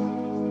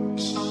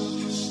 The sun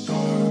is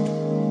dark.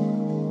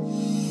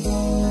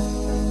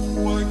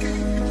 Why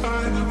keep you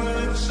hiding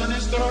where the sun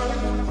is dark?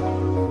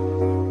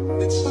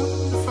 It's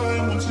hard to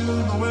find one to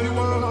know where you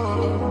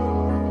are.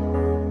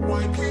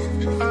 Why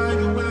keep you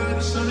hiding where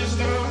the sun is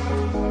dark?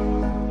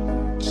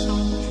 The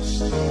sun is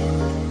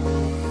dark.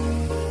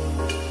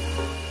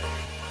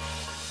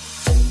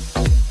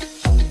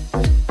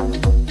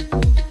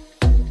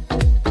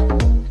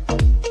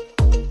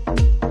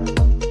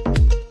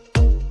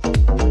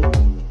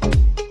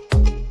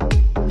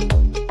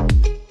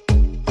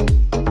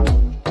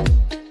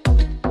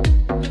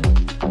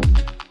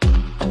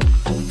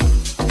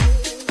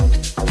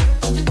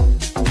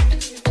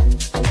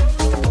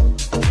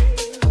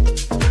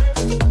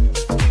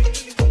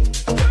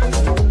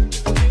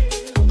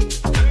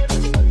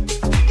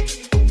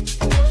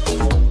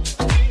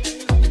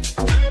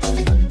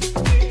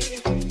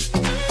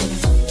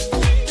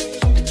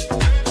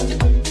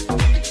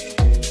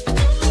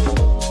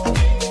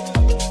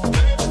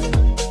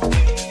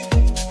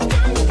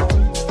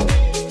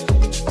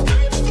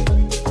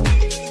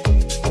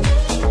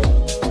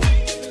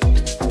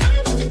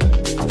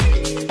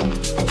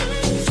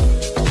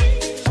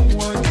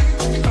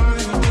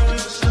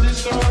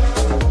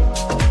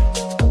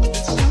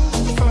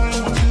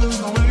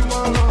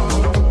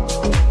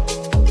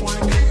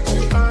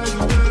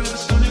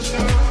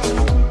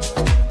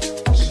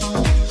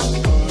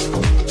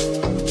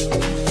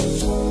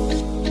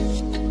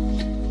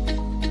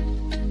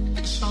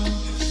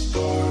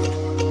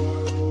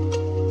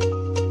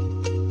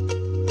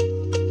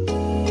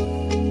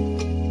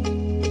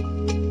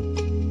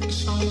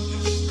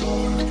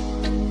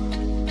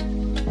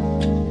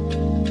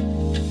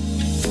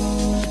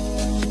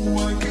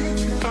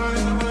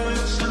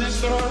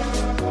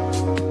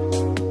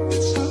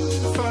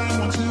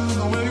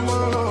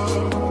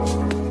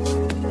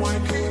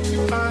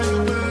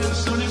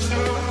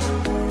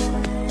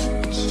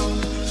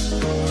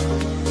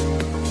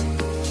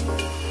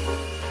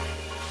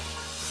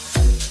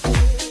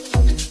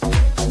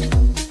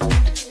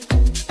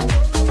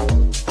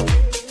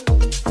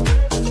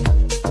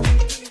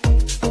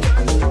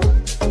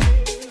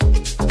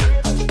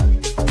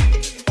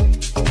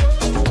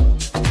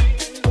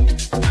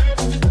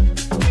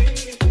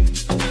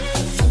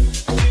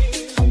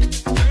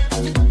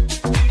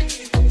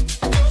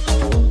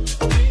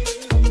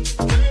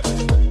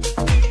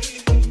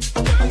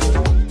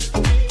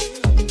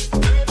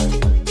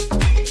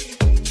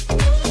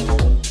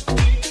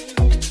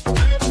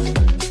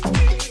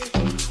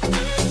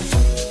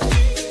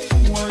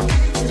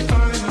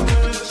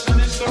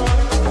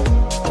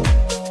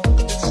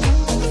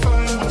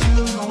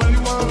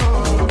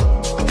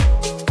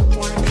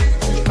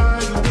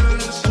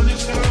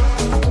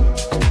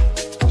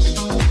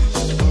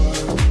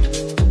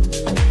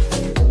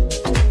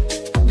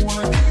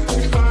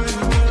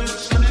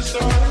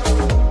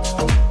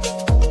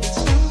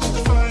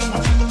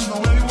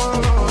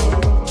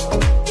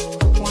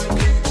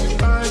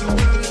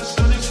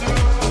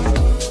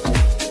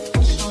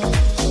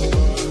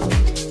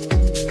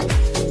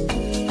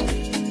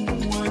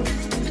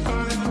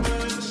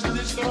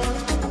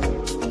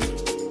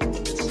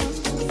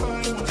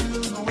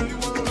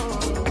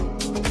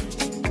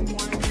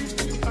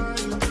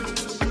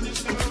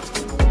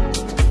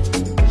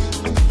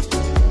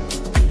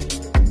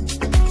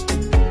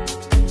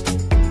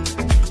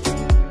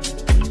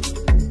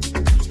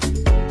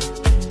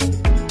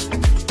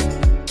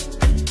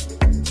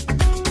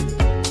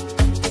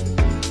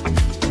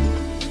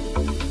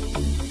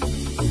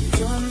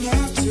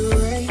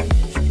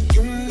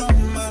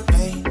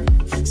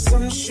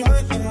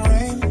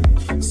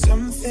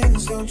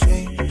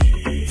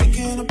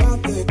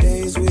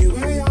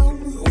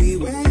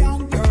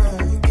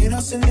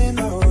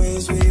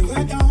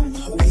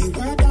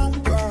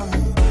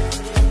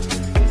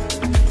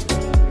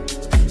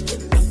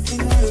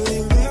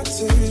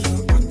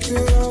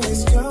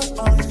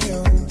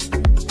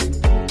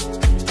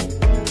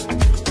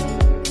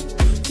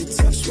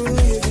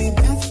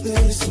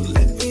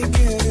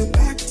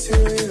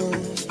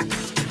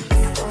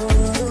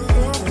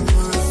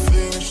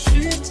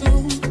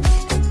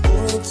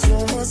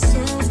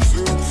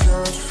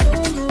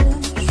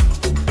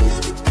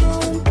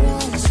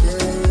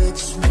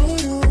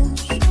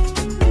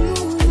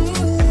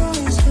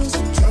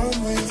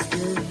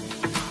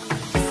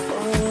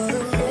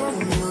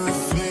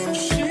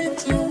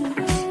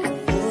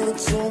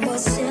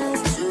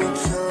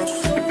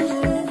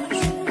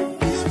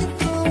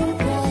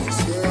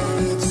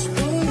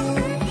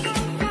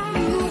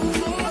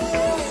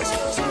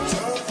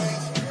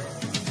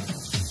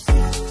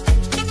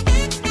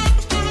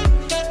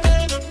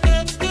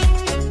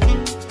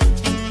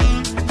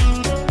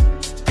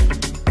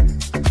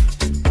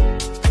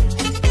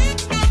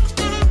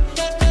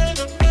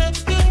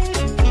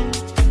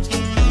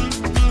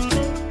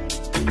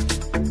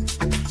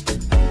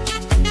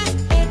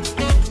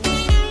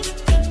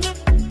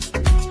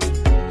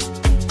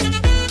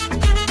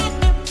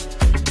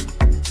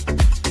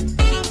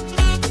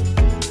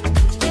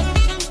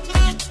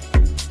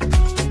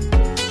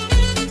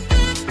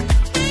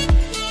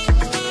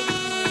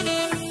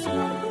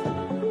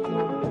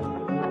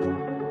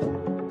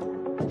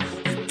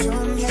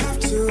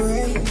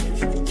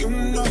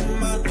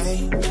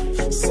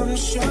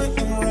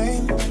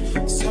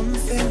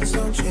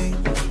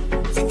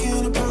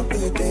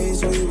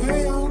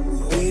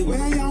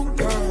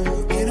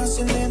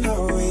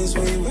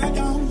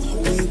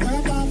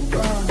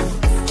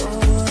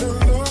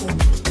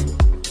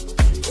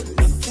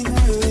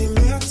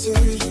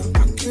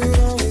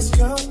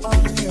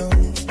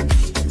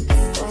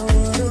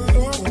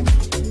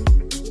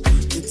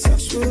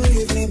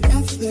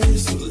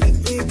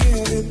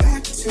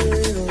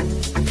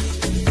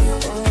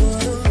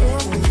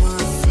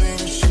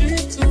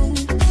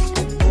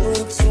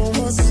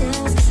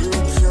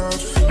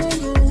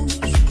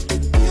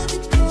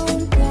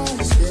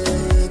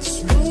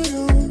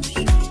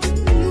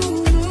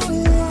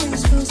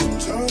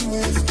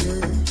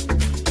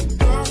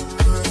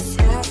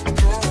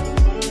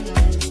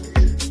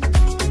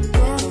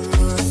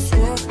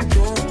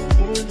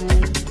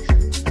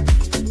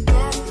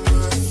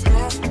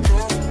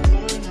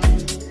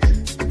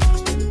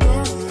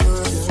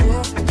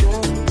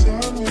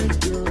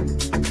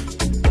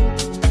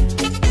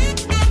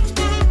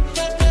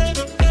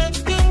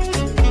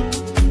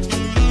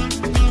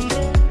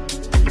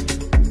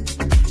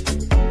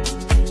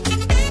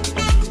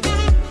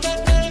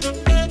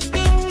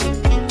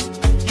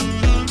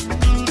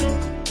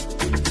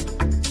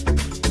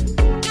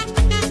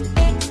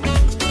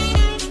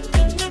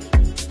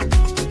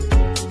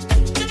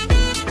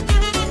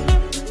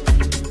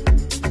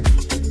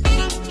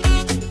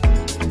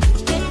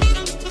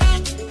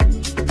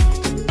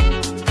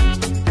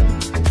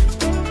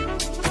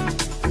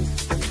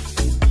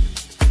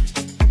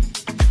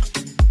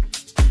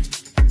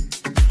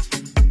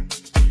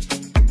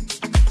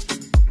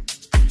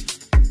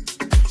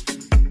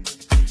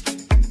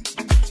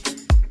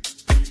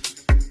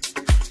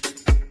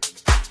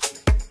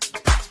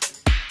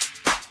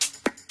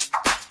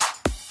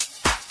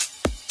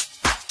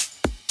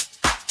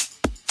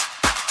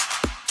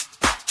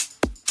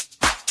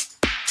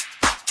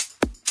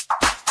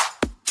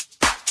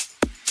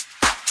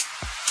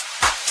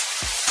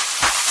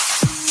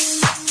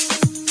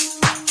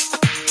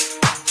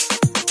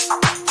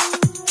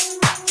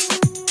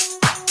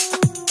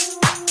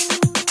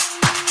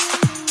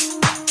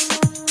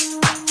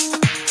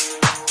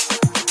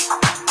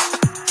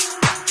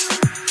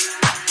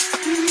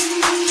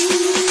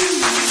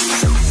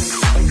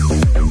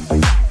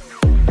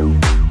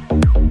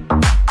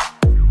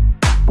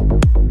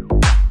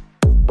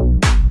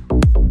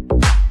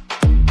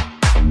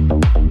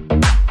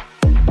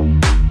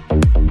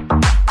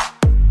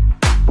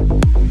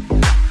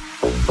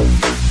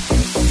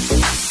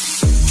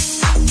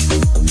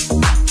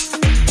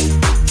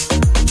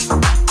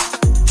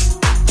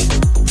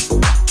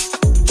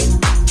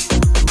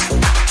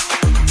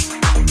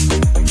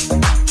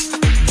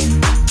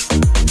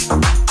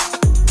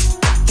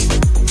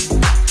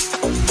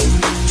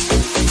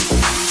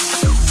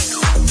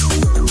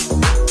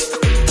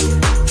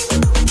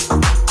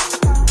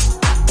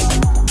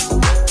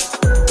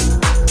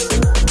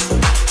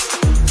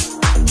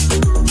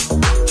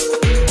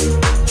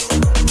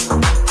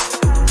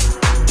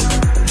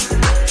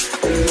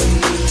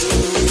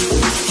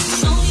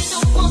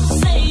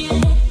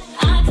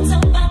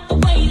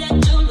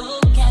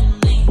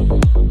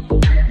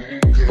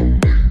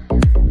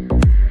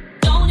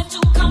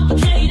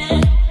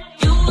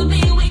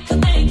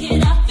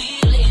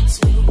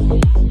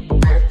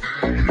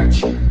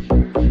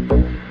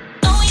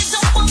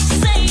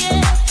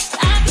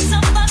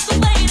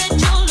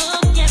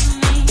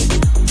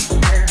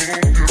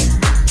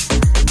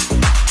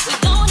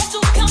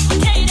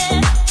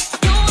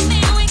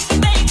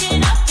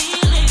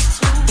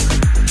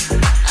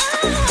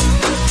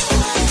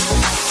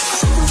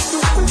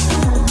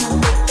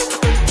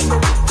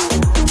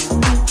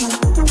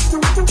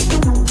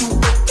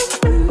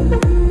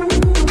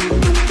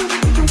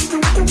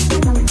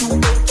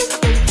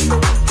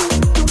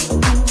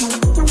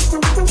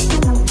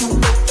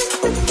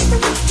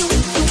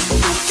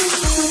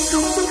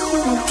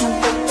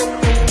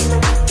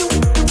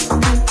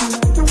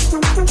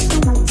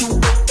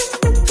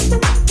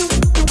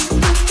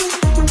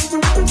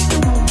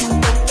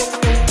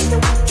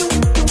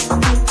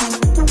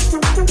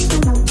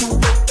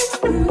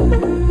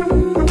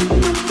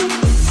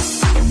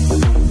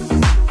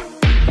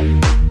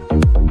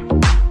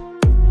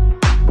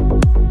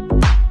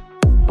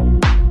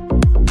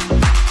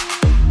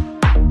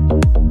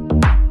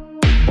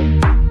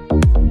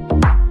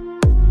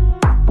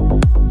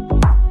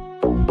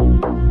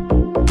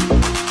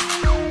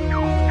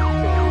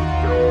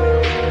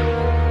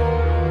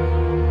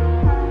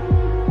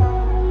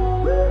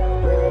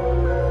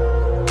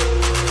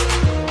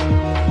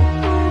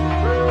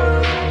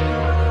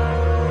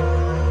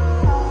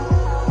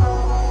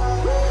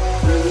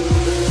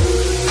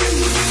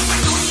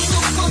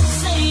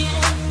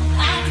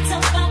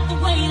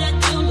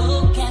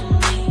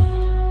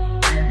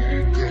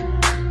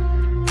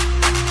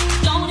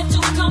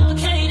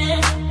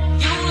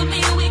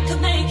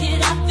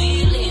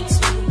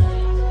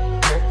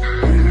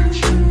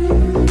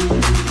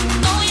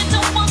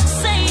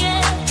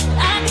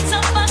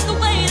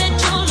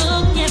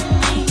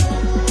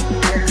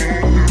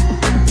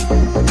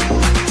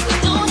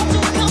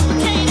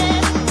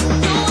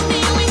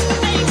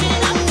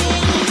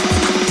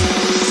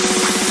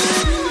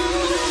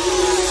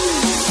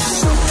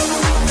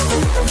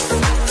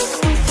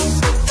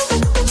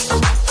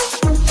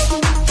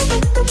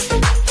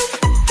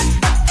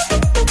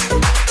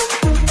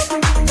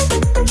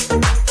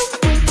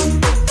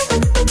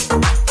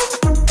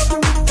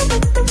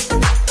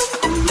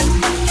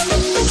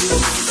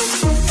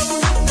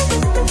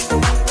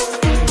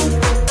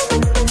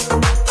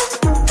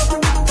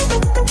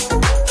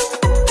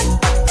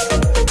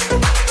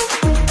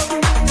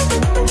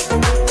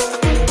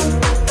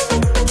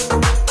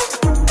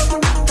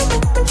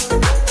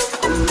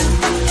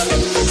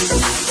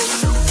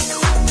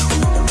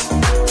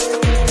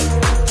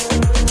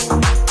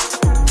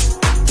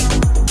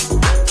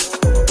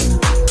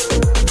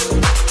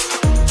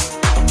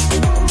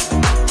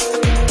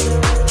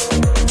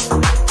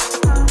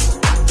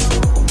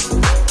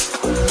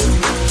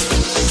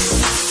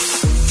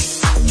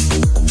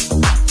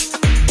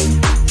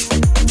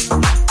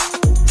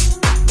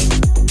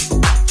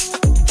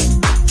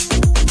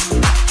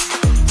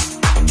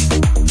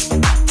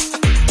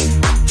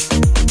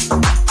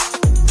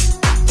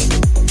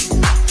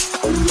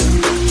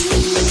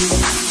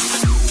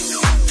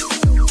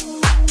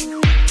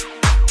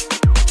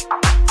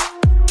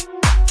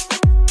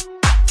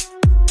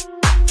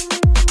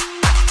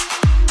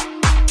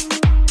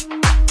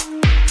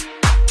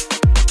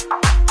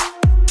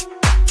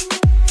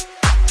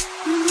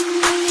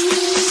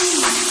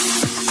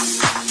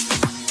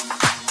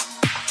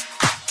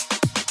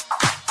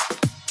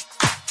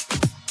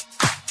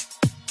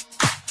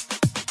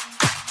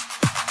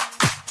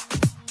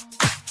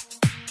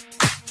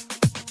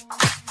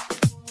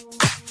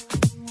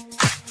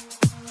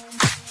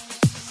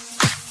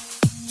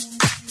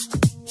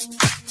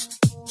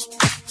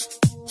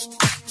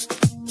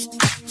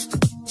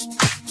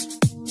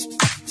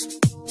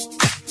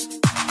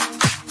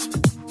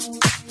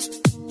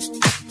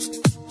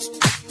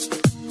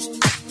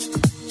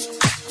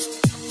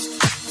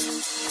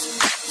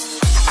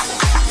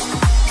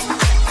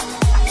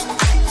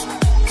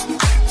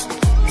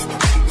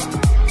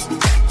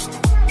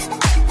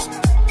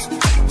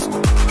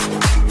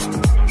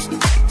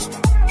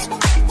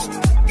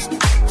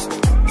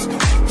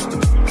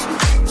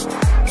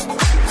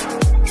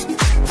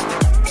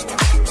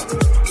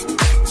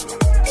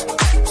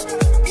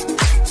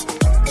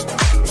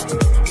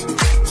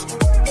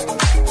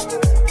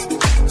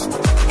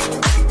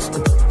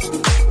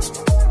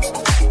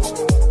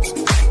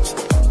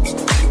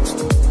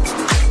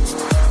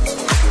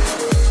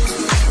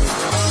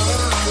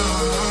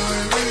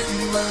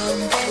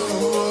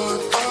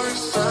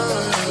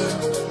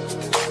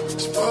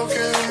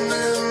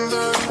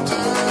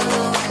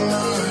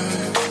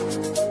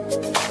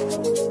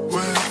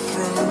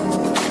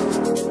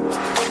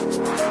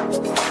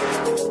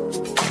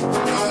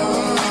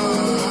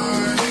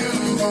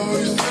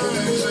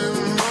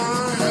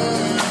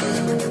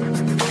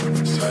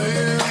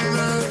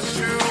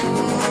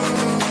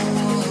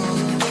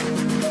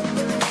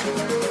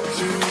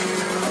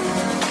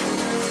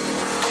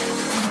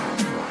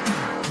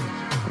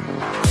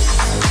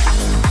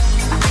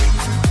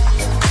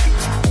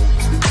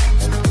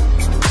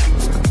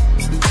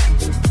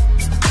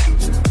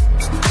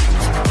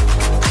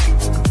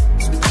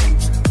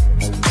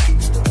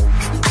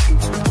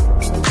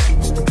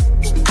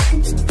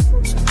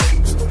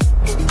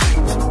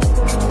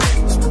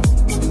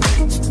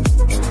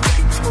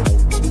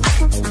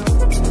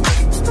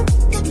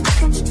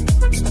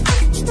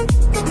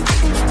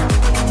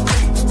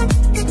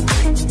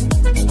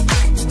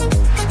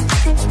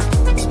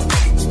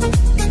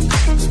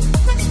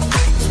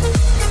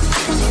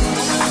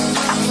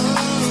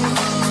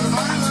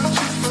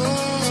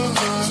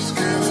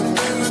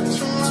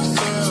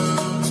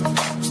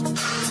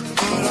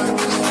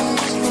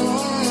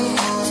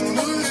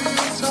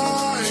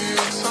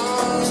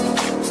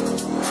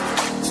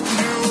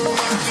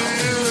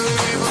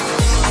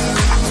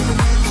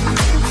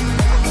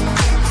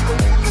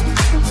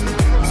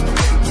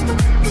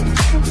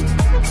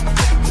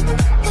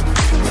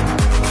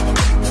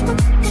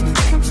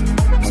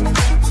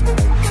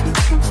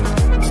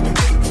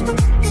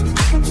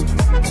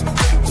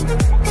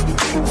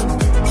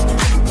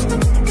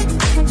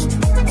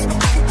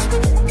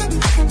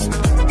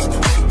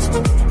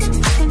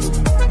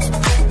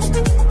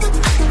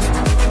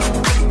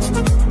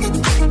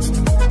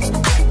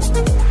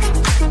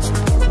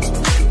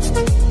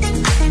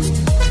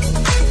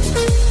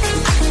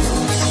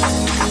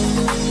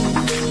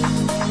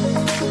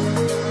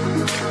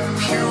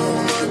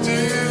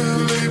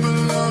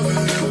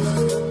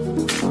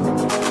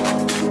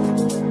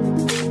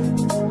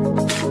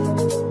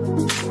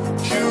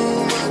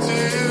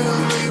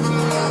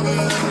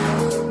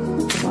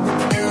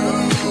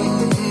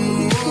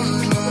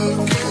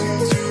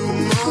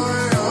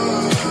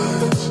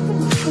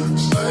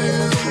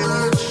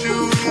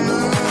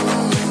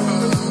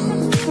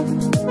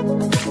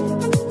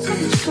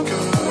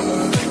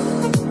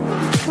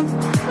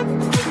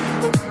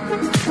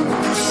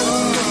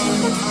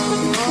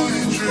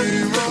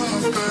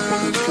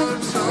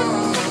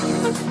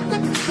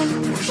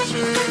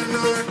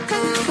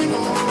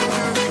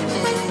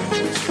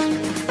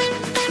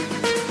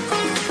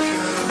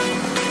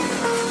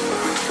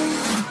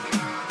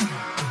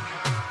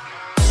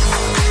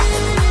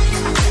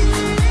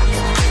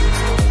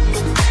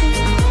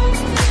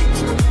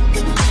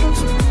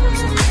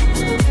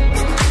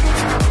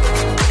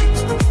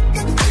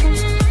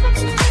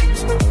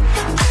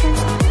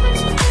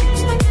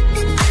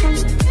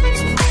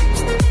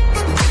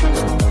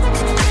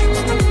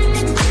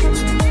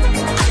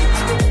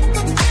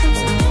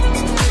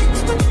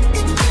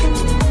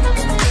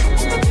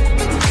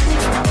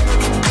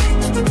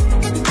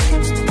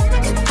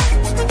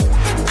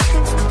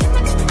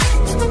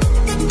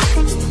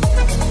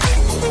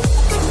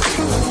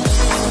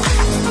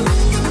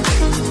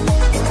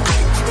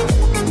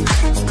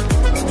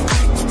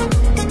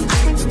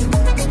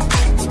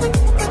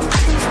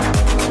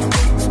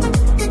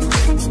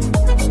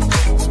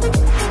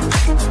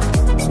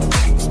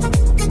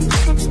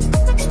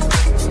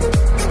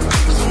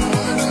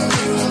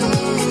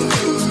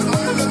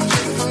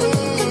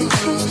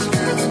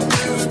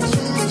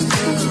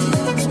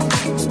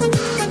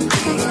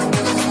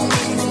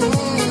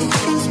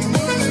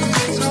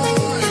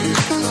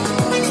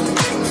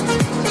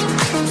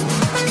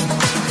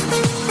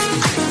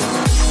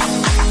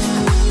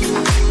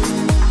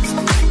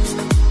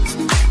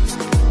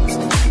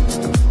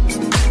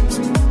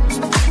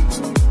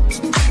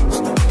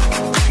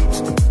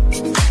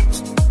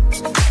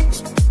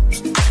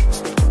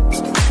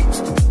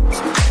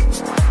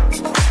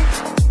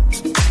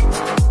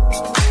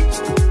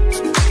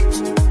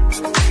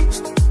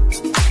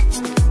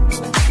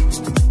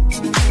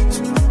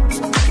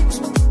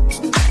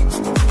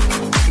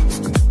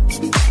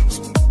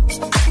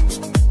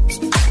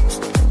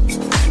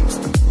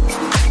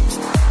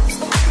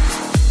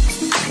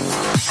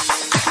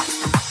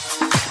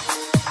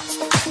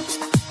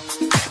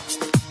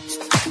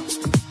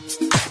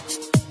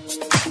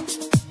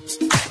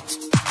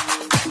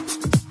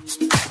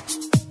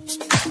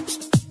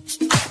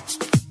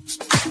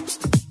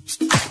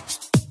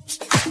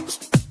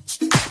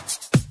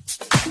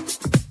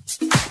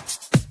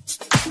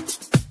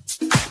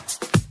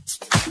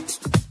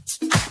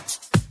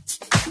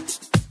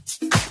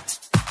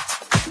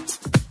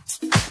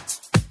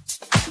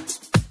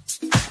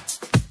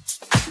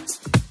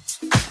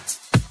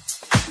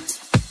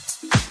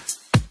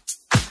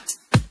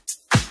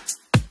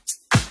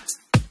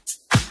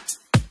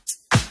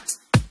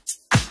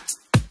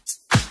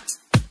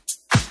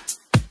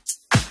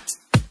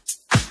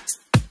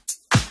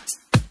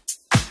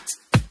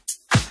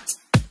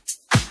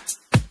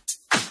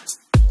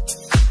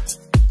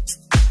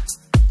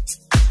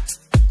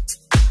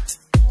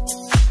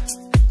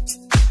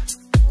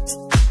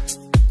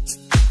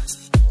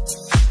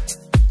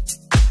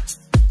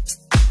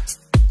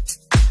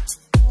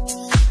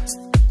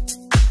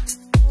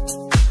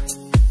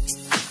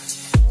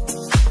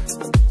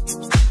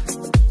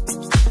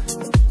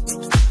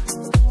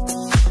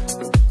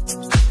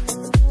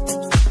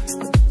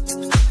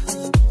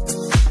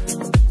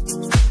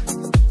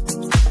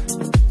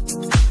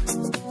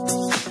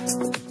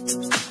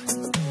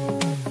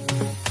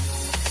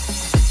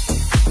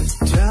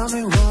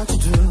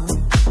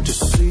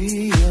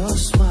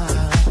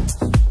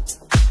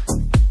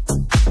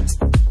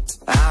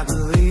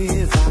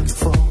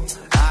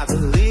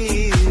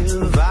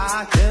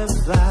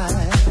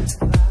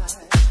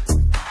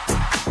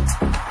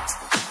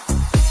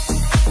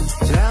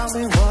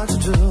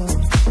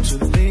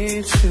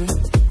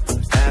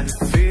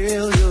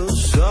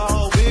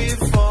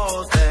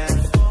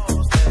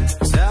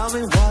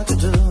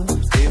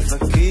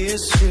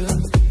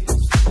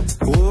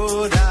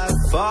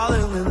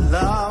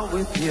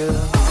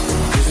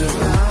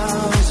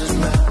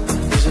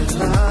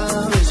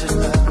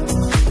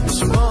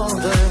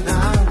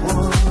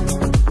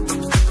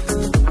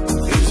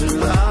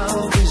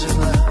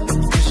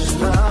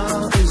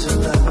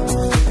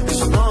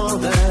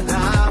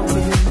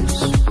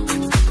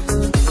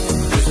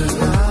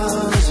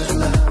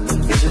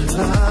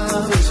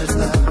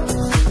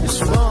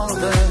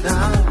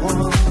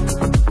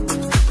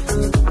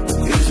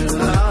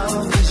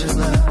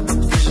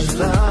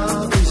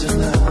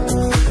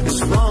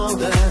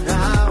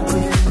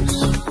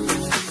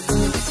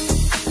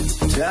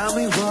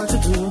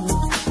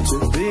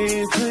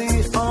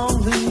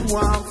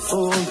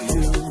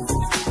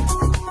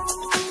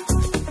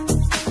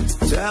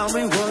 Tell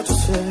me what to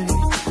say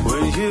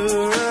when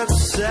you're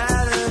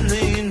upset and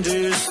in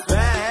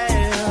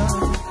despair.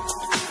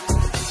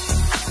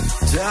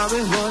 Tell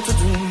me what to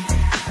do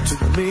to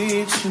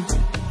meet you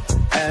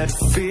and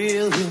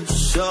feel you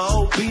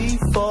so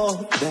before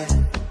that.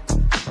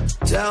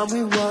 Tell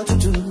me what to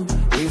do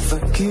if I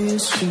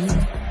kiss you.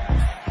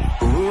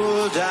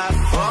 Would I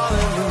fall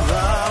in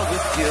love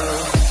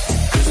with you?